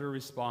liturgy is but a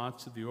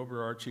response to the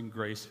overarching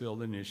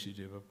grace-filled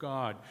initiative of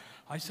God.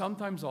 I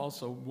sometimes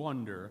also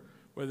wonder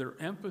whether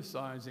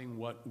emphasizing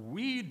what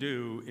we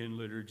do in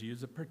liturgy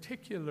is a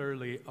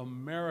particularly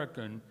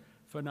American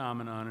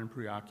phenomenon and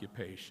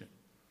preoccupation.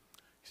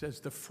 He says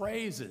the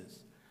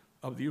phrases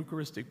of the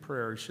Eucharistic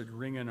prayer should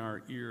ring in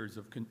our ears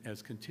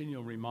as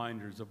continual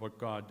reminders of what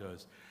God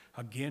does.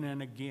 Again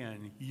and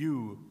again,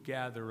 you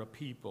gather a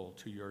people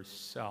to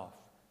yourself.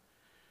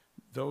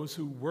 Those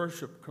who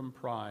worship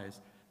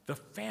comprise the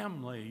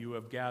family you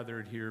have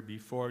gathered here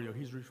before you.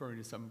 He's referring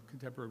to some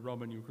contemporary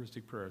Roman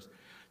Eucharistic prayers.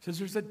 He says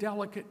there's a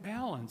delicate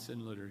balance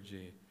in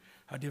liturgy.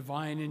 a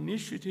divine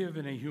initiative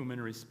and a human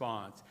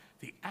response,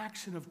 the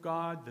action of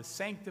God, the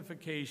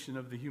sanctification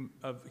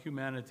of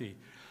humanity.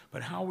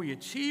 But how we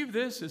achieve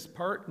this is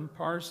part and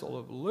parcel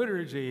of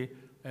liturgy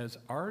as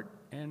art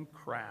and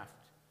craft.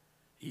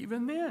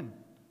 Even then,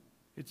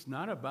 it's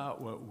not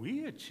about what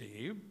we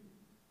achieve,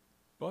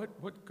 but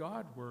what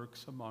God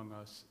works among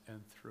us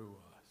and through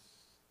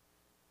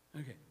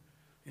us. Okay,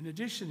 in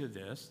addition to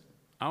this,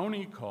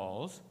 Auni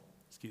calls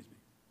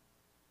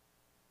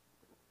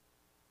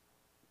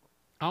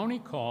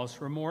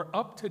for a more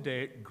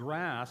up-to-date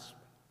grasp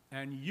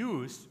and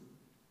use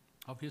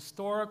of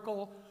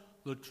historical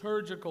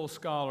liturgical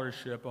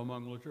scholarship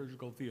among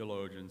liturgical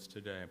theologians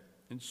today.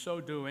 In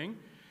so doing,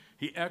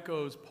 he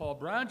echoes Paul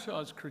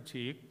Bradshaw's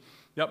critique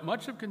that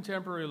much of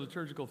contemporary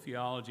liturgical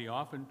theology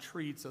often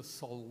treats a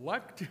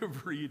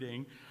selective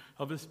reading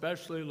of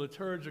especially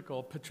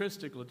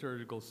patristic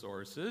liturgical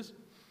sources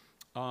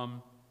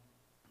and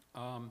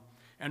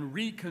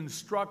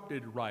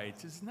reconstructed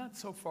rites. It's not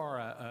so far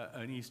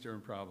an Eastern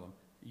problem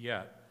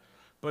yet,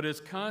 but is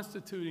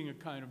constituting a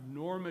kind of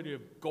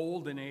normative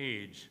golden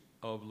age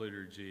of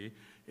liturgy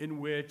in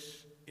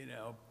which,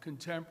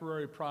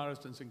 contemporary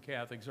Protestants and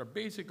Catholics are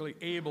basically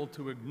able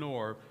to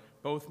ignore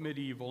both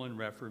medieval and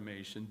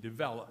Reformation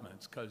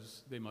developments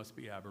because they must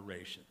be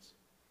aberrations.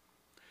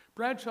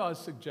 Bradshaw has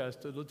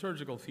suggested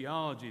liturgical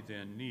theology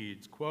then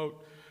needs,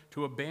 quote,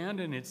 to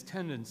abandon its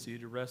tendency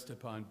to rest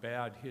upon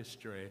bad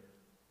history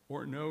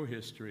or no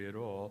history at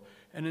all,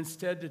 and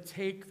instead to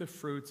take the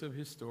fruits of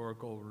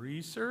historical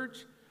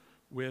research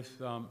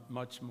with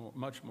much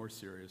more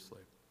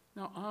seriously.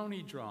 Now,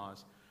 Auni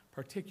draws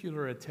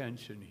particular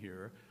attention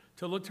here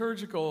to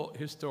liturgical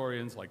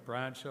historians like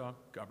Bradshaw,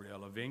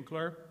 Gabriela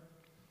Winkler,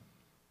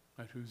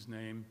 at whose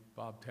name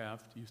Bob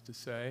Taft used to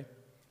say,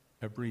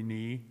 every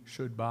knee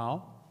should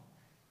bow.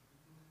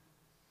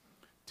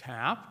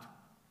 Taft,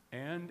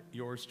 and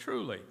yours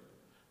truly.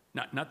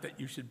 Not that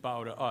you should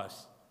bow to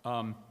us,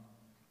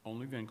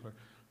 only Winkler,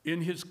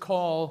 in his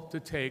call to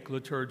take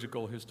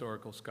liturgical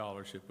historical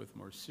scholarship with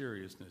more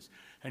seriousness.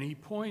 And he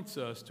points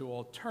us to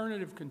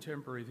alternative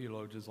contemporary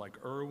theologians like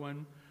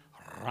Irwin,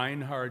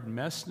 Reinhard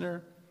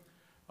Messner,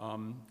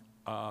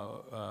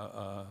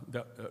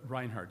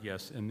 Reinhard,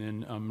 yes, and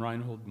then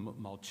Reinhold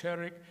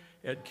Malcherik,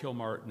 Ed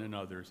Kilmartin, and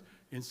others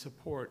in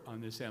support on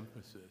this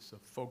emphasis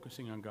of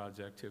focusing on God's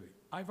activity.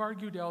 I've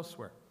argued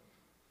elsewhere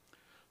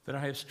that I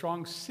have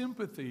strong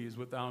sympathies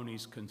with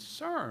Auni's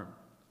concern,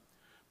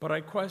 but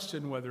I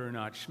question whether or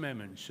not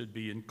Schmemann should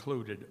be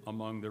included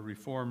among the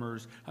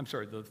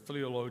the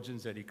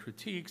theologians that he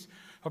critiques,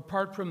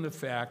 apart from the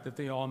fact that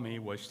they all may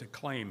wish to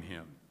claim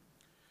him.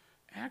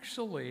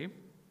 Actually,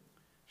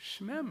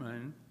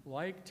 Schmemann,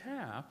 like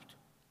Taft,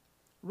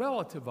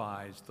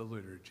 relativized the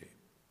liturgy,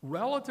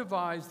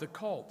 relativized the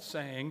cult,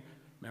 saying,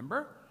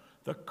 remember,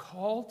 the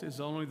cult is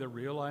only the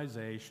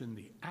realization,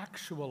 the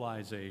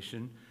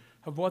actualization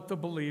of what the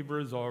believer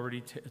has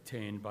already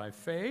attained by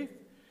faith,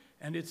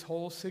 and its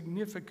whole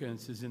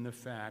significance is in the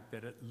fact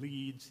that it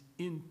leads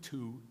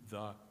into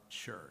the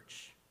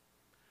church.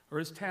 Or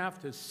as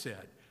Taft has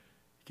said,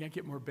 you can't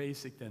get more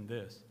basic than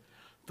this,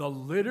 the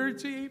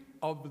liturgy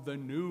of the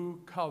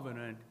new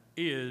covenant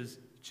is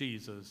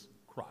Jesus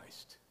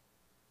Christ.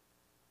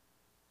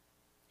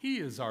 He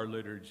is our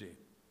liturgy.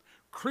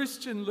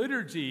 Christian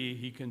liturgy,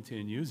 he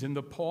continues, in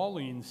the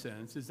Pauline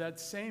sense, is that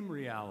same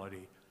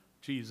reality,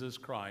 Jesus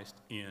Christ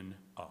in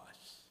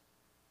us.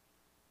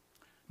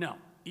 Now,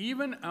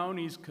 even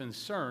Auni's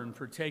concern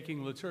for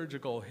taking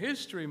liturgical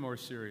history more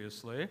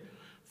seriously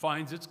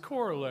finds its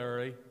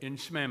corollary in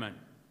Schmemann.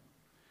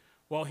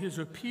 While his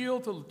appeal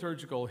to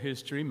liturgical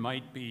history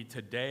might be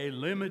today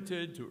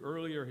limited to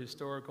earlier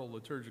historical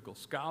liturgical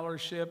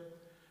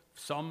scholarship,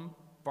 some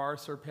far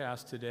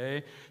surpassed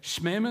today,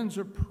 Schmemann's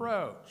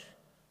approach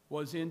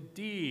was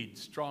indeed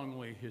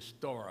strongly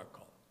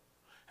historical.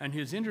 And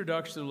his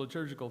introduction to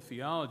liturgical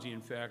theology,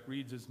 in fact,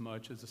 reads as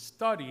much as a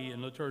study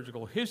in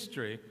liturgical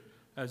history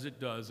as it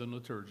does in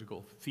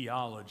liturgical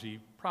theology,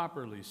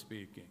 properly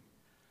speaking.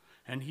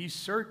 And he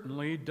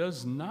certainly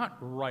does not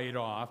write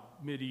off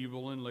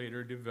medieval and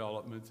later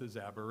developments as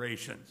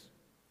aberrations.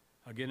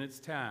 Again, it's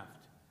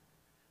Taft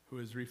who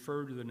has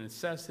referred to the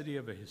necessity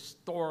of a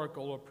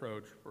historical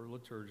approach for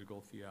liturgical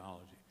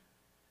theology.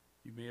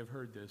 You may have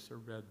heard this or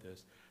read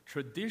this.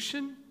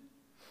 Tradition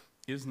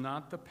is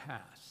not the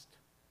past.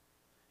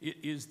 It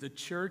is the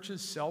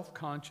church's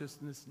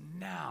self-consciousness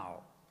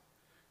now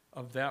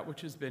of that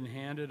which has been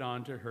handed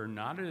on to her,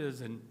 not as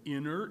an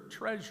inert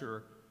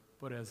treasure,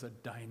 but as a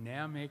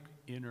dynamic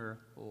inner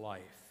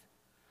life.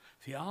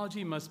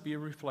 Theology must be a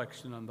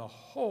reflection on the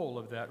whole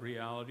of that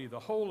reality, the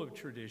whole of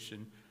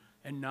tradition,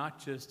 and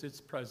not just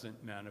its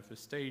present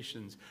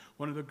manifestations.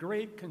 One of the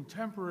great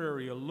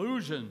contemporary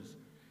illusions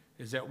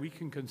is that we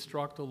can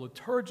construct a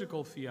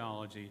liturgical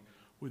theology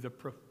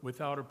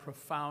without a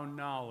profound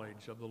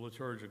knowledge of the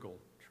liturgical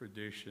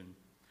tradition.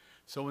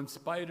 So in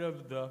spite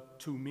of the,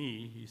 to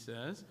me, he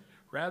says,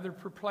 rather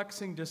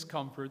perplexing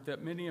discomfort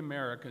that many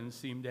Americans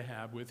seem to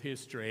have with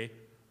history,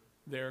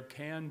 there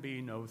can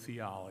be no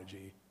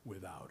theology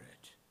without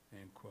it,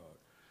 end quote.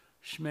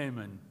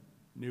 Schmemann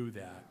knew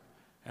that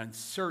and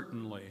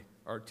certainly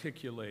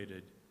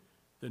articulated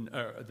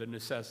the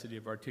necessity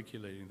of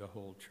articulating the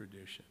whole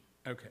tradition.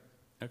 Okay.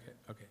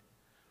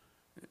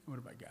 What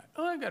have I got?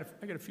 Oh, I got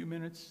a few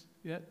minutes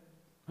yet.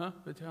 Huh,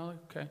 Vitaly?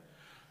 Okay.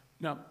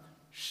 Now,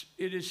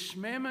 it is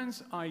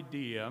Schmemann's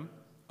idea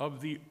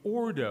of the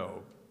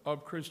Ordo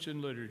of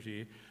Christian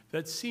liturgy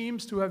that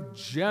seems to have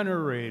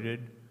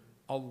generated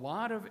a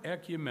lot of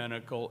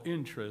ecumenical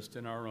interest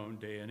in our own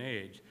day and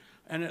age.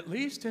 And at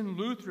least in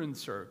Lutheran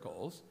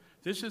circles,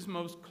 this is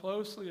most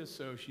closely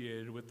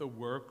associated with the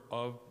work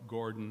of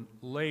Gordon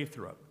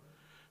Lathrop,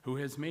 who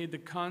has made the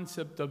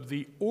concept of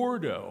the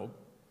Ordo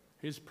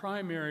his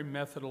primary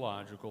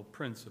methodological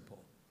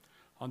principle.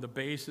 On the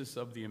basis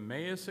of the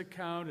Emmaus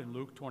account in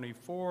Luke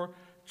 24,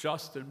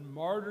 Justin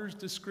Martyr's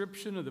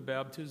description of the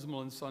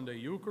baptismal and Sunday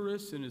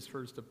Eucharist in his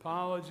first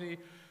apology,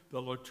 the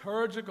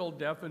liturgical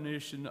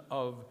definition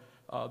of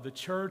the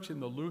church in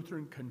the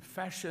Lutheran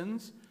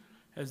confessions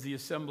as the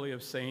assembly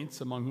of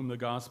saints among whom the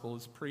gospel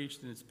is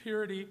preached in its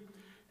purity,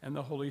 and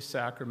the holy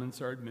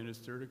sacraments are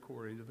administered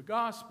according to the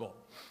gospel.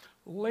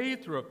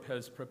 Lathrop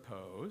has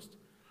proposed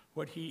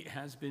what he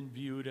has been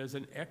viewed as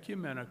an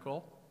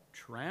ecumenical,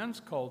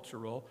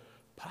 transcultural,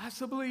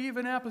 possibly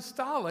even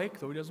apostolic,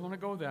 though he doesn't want to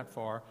go that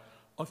far,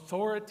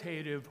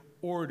 authoritative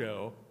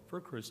ordo for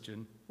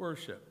Christian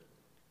worship.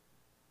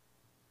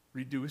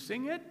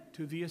 Reducing it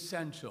to the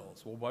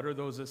essentials. Well, what are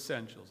those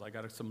essentials? I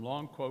got some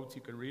long quotes.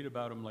 You can read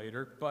about them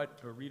later,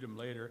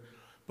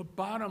 But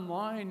bottom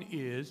line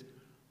is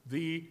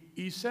the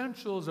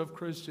essentials of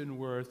Christian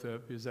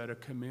worship is that a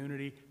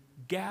community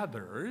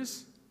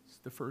gathers, it's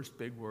the first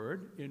big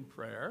word in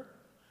prayer.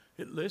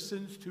 It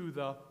listens to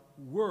the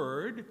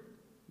word,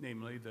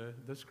 namely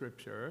the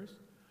scriptures.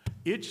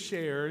 It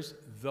shares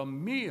the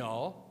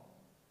meal,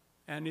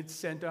 and it's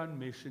sent on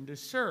mission to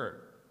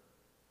serve.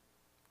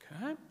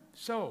 Okay?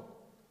 So,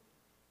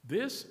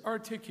 this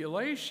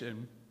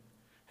articulation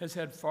has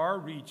had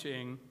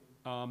far-reaching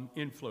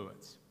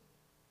influence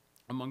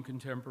among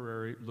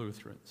contemporary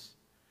Lutherans.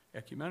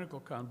 Ecumenical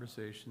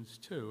conversations,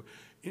 too,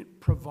 in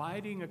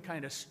providing a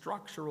kind of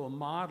structural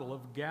model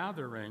of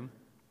gathering,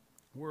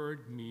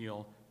 word,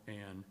 meal,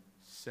 and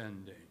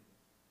sending.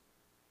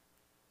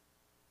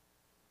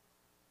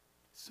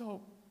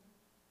 So,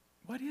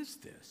 what is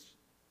this?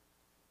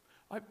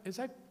 As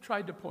I've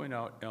tried to point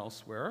out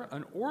elsewhere,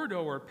 an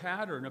ordo or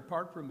pattern,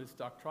 apart from its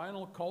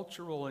doctrinal,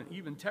 cultural, and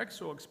even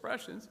textual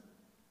expressions,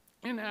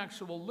 in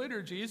actual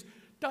liturgies,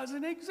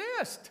 doesn't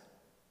exist.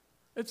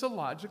 It's a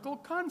logical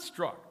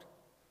construct.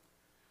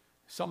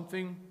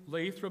 Something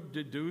Lathrop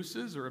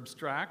deduces or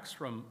abstracts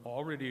from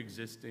already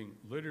existing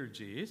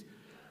liturgies.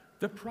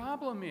 The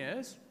problem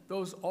is,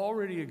 those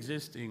already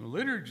existing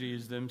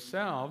liturgies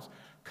themselves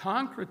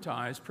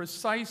concretize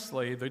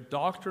precisely the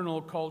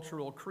doctrinal,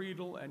 cultural,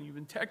 creedal, and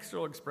even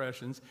textual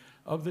expressions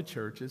of the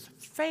church's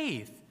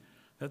faith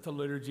that the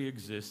liturgy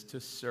exists to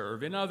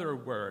serve. In other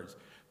words,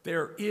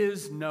 there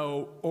is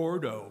no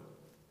ordo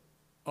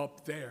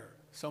up there,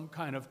 some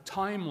kind of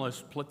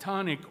timeless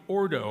Platonic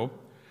ordo,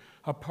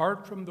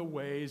 apart from the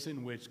ways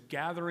in which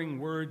gathering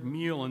word,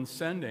 meal, and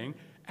sending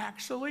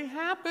actually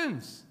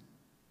happens.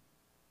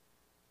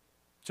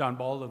 John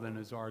Baldwin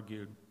has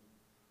argued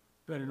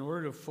that in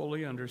order to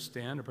fully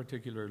understand a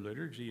particular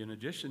liturgy, in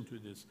addition to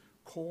this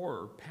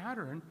core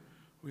pattern,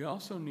 we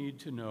also need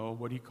to know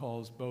what he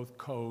calls both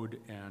code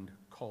and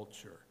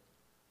culture.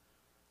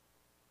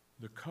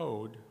 The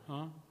code,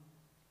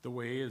 the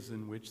ways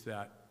in which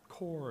that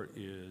core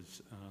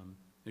is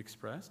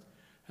expressed,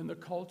 and the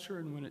culture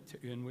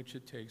in which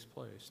it takes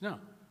place. Now,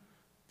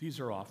 these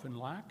are often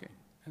lacking,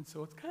 and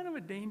so it's kind of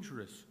a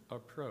dangerous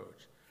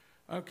approach.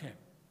 Okay.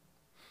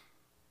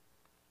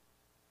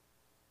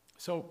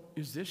 So,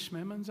 is this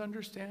Schmemann's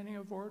understanding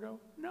of Ordo?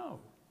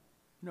 No.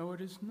 No,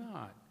 it is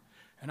not.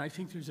 And I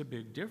think there's a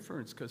big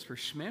difference, because for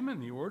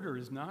Schmemann, the order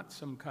is not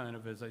some kind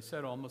of, as I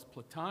said, almost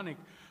Platonic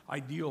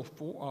ideal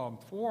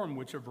form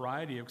which a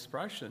variety of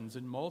expressions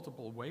in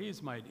multiple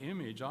ways might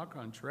image. Au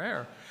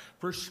contraire,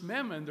 for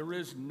Schmemann, there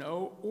is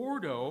no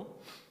Ordo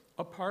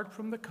apart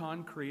from the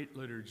concrete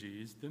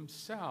liturgies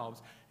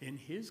themselves. In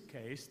his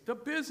case, the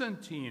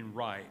Byzantine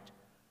Rite,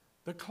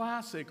 the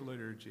classic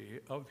liturgy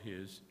of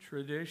his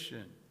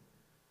tradition.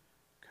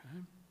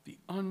 Okay? The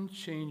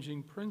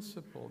unchanging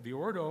principle. The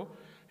Ordo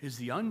is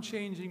the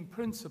unchanging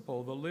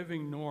principle, the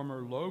living norm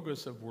or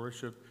logos of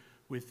worship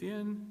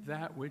within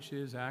that which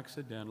is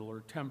accidental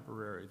or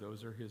temporary.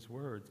 Those are his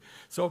words.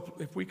 So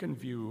if we can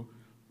view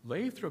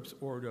Lathrop's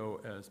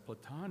Ordo as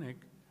Platonic,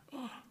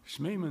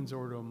 Schmemann's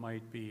Ordo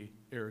might be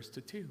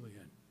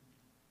Aristotelian.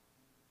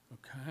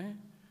 Okay?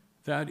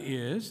 That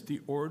is,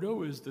 the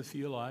Ordo is the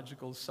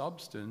theological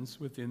substance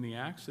within the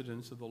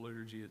accidents of the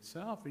liturgy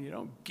itself, and you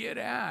don't get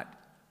at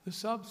the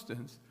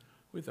substance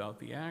without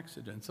the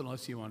accidents,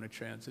 unless you want to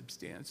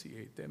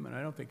transubstantiate them, and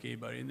I don't think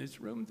anybody in this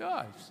room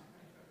does.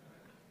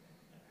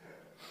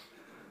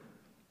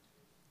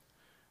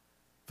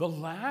 The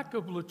lack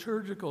of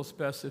liturgical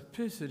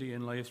specificity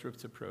in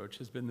Lathrop's approach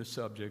has been the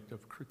subject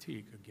of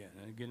critique again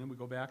and again, and we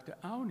go back to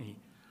Auni.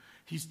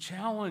 He's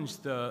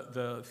challenged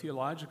the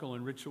theological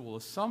and ritual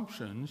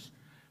assumptions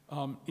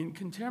in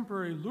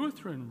contemporary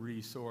Lutheran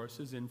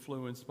resources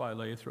influenced by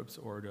Lathrop's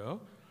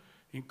Ordo,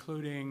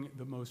 including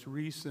the most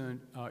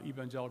recent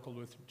Evangelical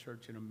Lutheran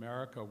Church in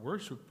America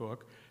worship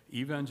book,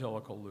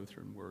 Evangelical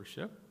Lutheran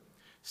Worship,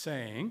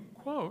 saying,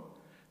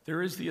 quote,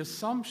 "There is the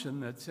assumption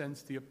that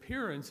since the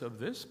appearance of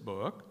this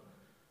book,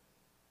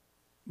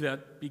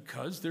 that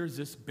because there's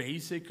this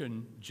basic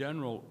and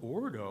general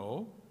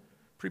Ordo,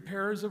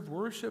 preparers of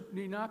worship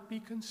need not be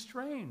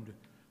constrained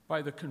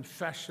by the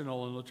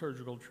confessional and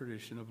liturgical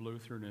tradition of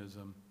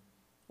Lutheranism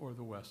or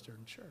the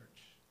Western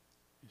Church."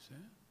 You see?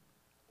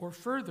 Or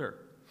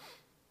further,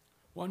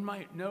 one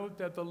might note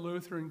that the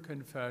Lutheran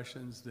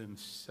confessions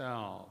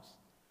themselves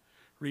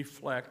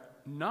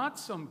reflect not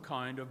some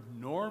kind of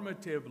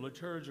normative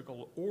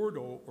liturgical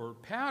ordo or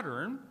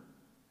pattern,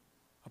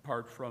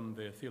 apart from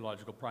the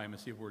theological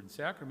primacy of word and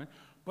sacrament,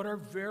 but are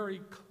very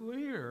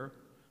clear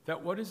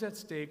that what is at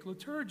stake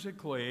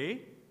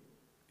liturgically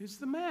is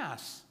the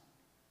Mass,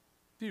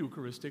 the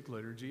Eucharistic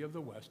liturgy of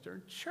the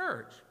Western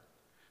Church.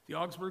 The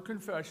Augsburg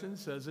Confession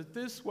says it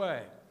this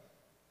way: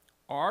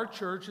 "Our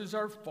churches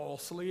are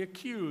falsely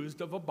accused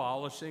of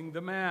abolishing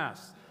the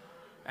Mass.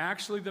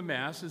 Actually, the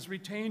Mass is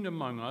retained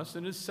among us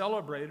and is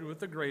celebrated with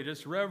the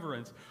greatest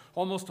reverence.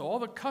 Almost all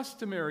the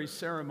customary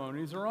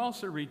ceremonies are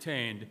also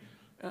retained,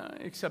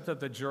 except that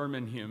the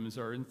German hymns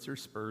are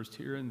interspersed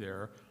here and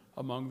there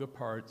among the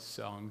parts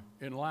sung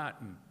in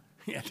Latin."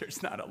 Yet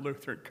there's not a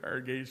Lutheran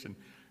congregation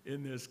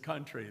in this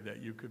country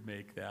that you could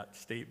make that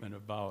statement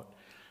about.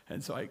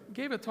 And so I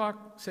gave a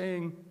talk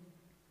saying,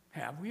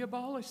 have we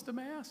abolished the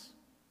Mass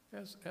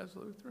as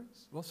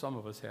Lutherans? Well, some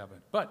of us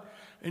haven't. But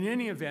in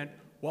any event,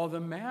 while the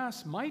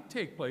Mass might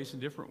take place in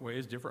different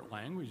ways, different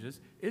languages,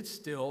 it's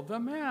still the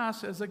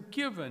Mass as a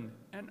given,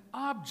 an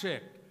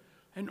object,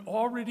 an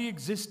already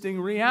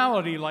existing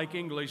reality like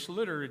English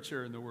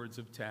literature, in the words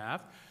of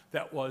Taft.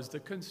 That was the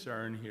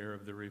concern here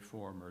of the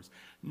Reformers.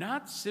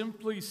 Not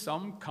simply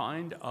some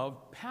kind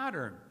of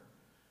pattern,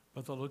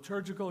 but the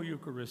liturgical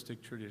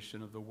Eucharistic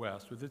tradition of the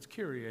West, with its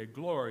Kyrie,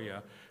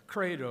 Gloria,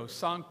 Credo,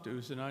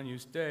 Sanctus, and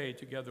Agnus Dei,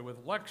 together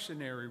with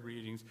lectionary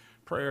readings,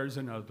 prayers,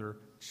 and other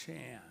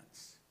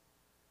chants.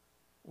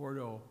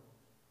 Ordo,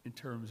 in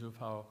terms of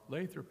how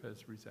Lathrop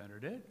has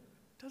presented it,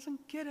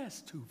 doesn't get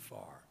us too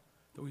far.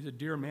 Though he's a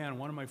dear man,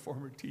 one of my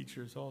former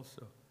teachers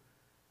also.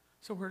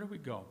 So where do we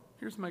go?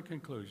 Here's my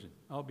conclusion.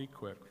 I'll be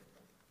quick.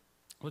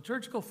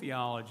 Liturgical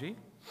theology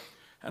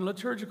and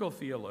liturgical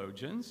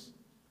theologians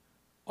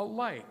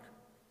alike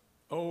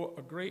owe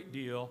a great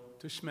deal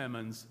to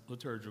Schmemann's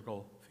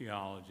liturgical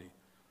theology.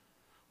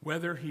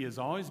 Whether he has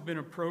always been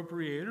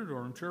appropriated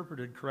or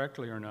interpreted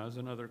correctly or not is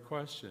another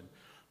question.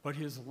 But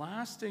his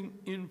lasting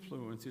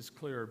influence is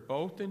clear,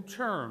 both in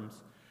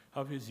terms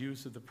of his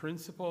use of the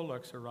principle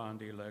lex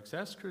orandi, lex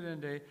est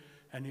credendi,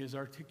 and his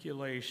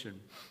articulation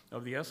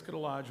of the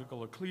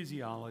eschatological,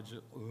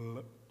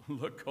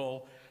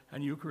 ecclesiological,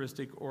 and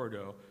Eucharistic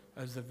Ordo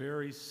as the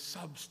very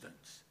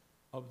substance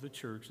of the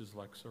Church's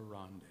lex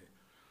orandi.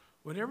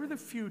 Whatever the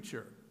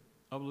future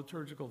of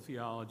liturgical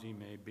theology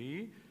may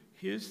be,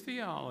 his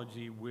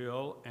theology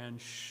will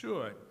and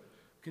should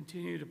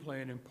continue to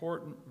play an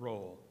important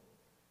role,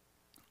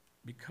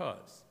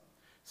 because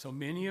so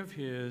many of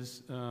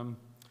his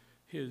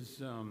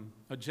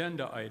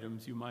agenda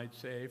items, you might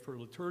say, for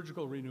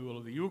liturgical renewal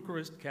of the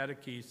Eucharist,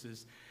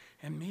 catechesis,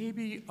 and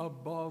maybe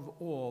above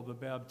all, the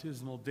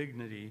baptismal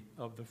dignity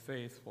of the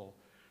faithful,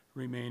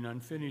 remain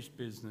unfinished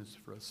business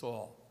for us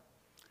all.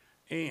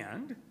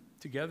 And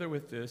together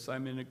with this,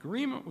 I'm in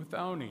agreement with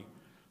Auni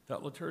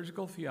that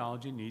liturgical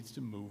theology needs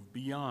to move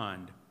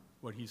beyond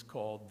what he's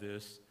called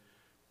this.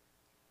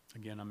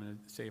 Again, I'm going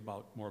to say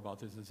more about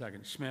this in a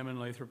second. Schmemann,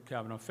 Lathrop,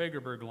 Kavanaugh,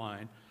 Fagerberg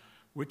line,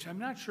 which I'm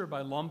not sure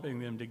by lumping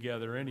them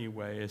together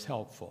anyway is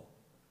helpful.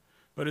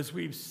 But as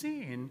we've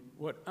seen,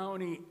 what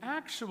Auni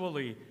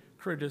actually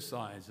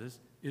criticizes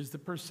is the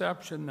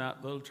perception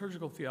that the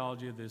liturgical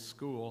theology of this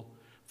school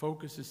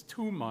focuses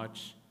too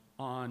much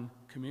on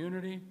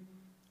community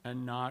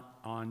and not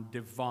on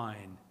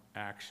divine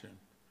action.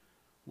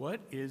 What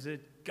is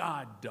it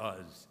God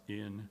does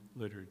in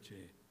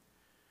liturgy?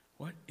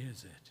 What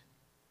is it?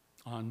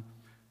 On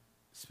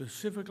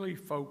specifically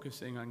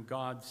focusing on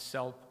God's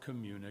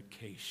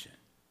self-communication,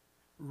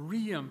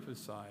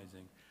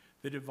 re-emphasizing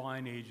the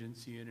divine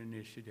agency and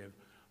initiative.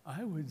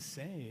 I would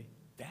say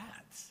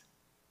that's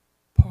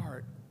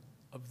part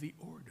of the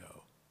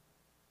Ordo.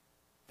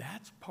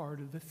 That's part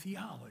of the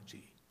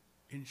theology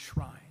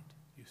enshrined,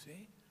 you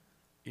see,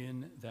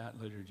 in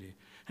that liturgy.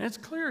 And it's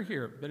clear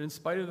here that in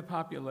spite of the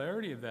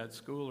popularity of that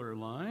school or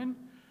line,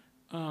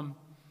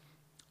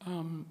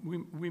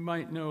 we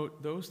might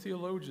note those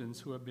theologians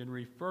who have been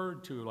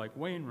referred to, like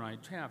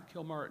Wainwright, Taft,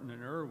 Kilmartin,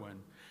 and Irwin,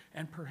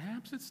 and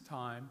perhaps it's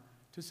time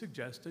to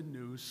suggest a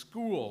new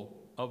school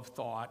of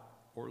thought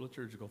or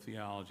liturgical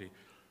theology.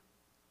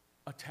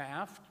 A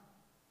Taft,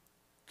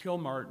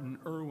 Kilmartin,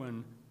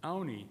 Irwin,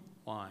 Auni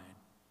line,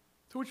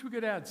 to which we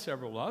could add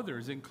several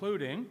others,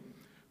 including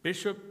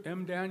Bishop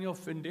M. Daniel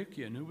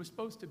Findikian, who was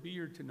supposed to be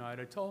here tonight,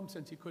 I told him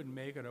since he couldn't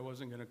make it, I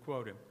wasn't going to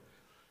quote him,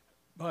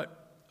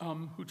 but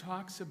who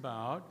talks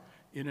about,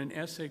 in an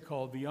essay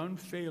called The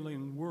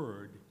Unfailing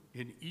Word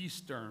in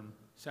Eastern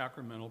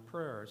Sacramental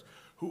Prayers,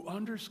 who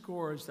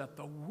underscores that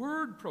the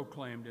word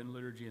proclaimed in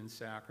liturgy and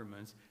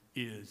sacraments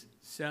is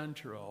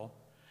central,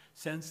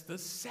 since the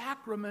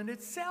sacrament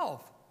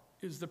itself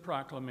is the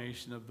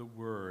proclamation of the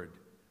word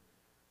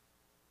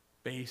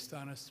based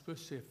on a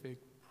specific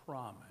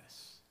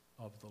promise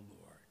of the Lord.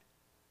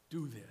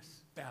 Do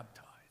this,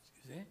 baptize,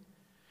 you see?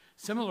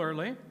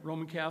 Similarly,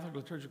 Roman Catholic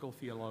liturgical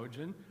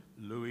theologian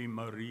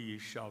Louis-Marie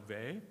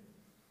Chauvet,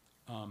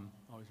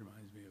 always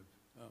reminds me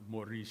of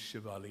Maurice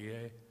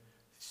Chevalier,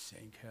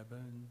 Saint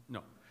Heaven.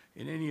 No,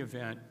 in any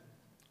event,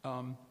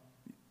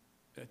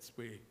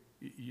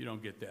 you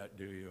don't get that,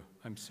 do you?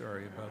 I'm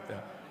sorry about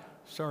that.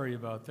 Sorry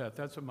about that.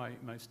 That's what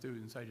my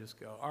students, I just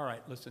go, all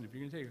right, listen, if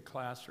you're going to take a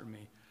class from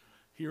me,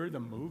 here are the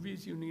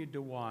movies you need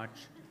to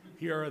watch.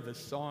 Here are the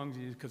songs,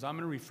 because I'm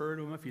going to refer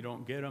to them. If you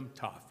don't get them,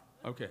 tough.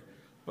 Okay.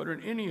 But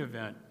in any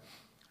event,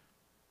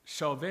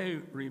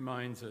 Chauvet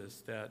reminds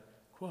us that,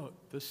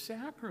 quote, the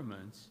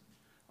sacraments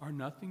are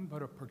nothing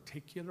but a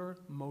particular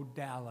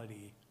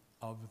modality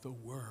of the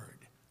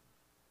word.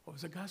 What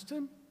was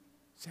Augustine?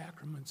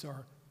 Sacraments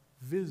are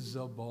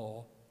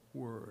visible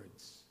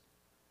words.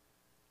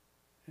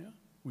 Yeah?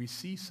 We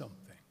see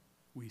something.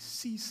 We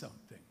see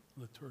something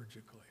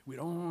liturgically. We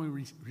don't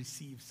only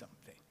receive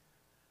something.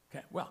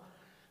 Okay, well,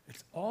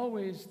 it's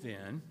always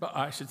then, but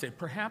I should say,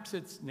 perhaps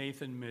it's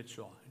Nathan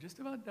Mitchell. I'm just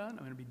about done. I'm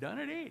going to be done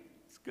at 8.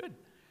 It's good.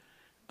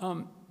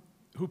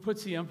 Who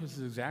puts the emphasis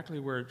exactly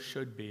where it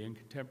should be in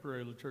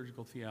contemporary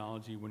liturgical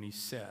theology when he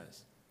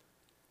says,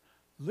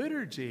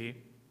 liturgy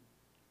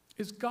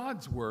is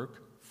God's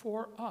work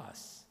for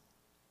us,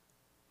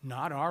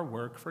 not our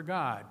work for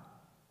God.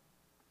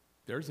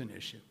 There's an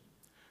issue.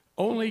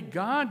 Only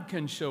God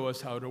can show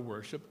us how to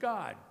worship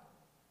God,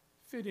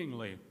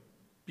 fittingly,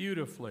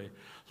 beautifully.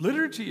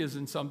 Liturgy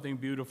isn't something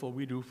beautiful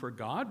we do for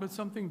God, but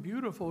something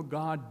beautiful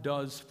God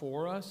does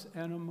for us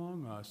and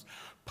among us.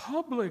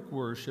 Public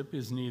worship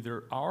is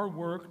neither our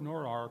work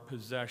nor our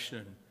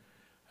possession.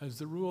 As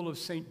the rule of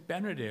St.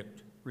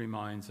 Benedict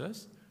reminds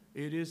us,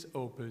 it is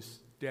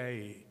opus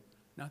Dei,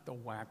 not the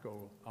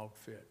wacko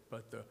outfit,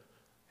 but the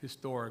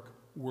historic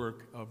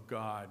work of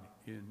God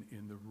in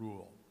the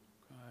rule.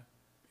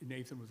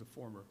 Nathan was a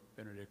former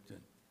Benedictine.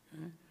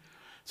 Okay?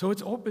 So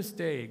it's opus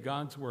Dei,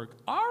 God's work.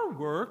 Our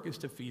work is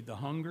to feed the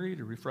hungry,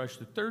 to refresh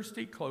the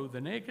thirsty, clothe the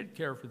naked,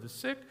 care for the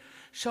sick,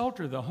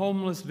 shelter the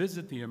homeless,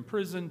 visit the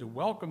imprisoned, to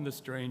welcome the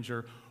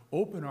stranger,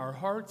 open our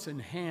hearts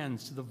and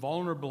hands to the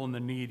vulnerable and the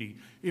needy.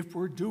 If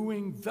we're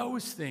doing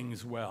those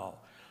things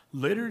well,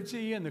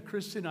 liturgy and the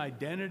Christian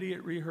identity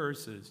it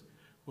rehearses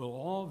will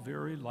all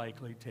very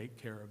likely take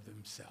care of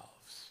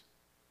themselves.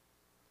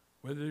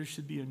 Whether there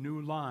should be a new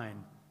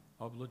line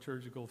of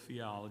liturgical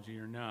theology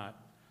or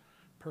not,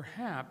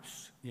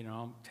 perhaps,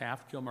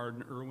 Taft,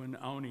 Kilmartin, Irwin,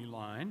 Auney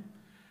line,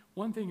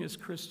 one thing is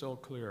crystal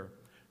clear.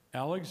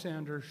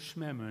 Alexander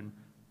Schmemann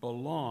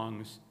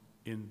belongs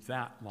in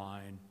that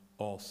line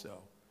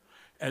also,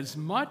 as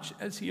much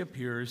as he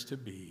appears to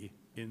be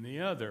in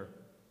the other.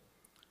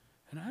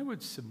 And I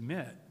would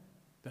submit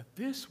that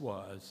this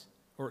was,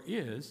 or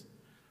is,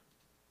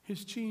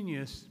 his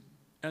genius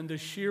and the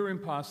sheer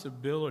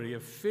impossibility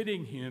of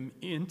fitting him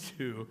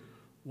into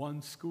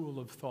one school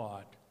of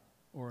thought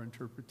or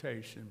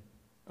interpretation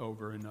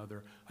over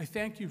another. I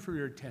thank you for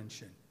your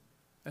attention.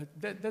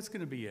 That's going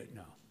to be it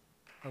now,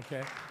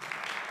 okay?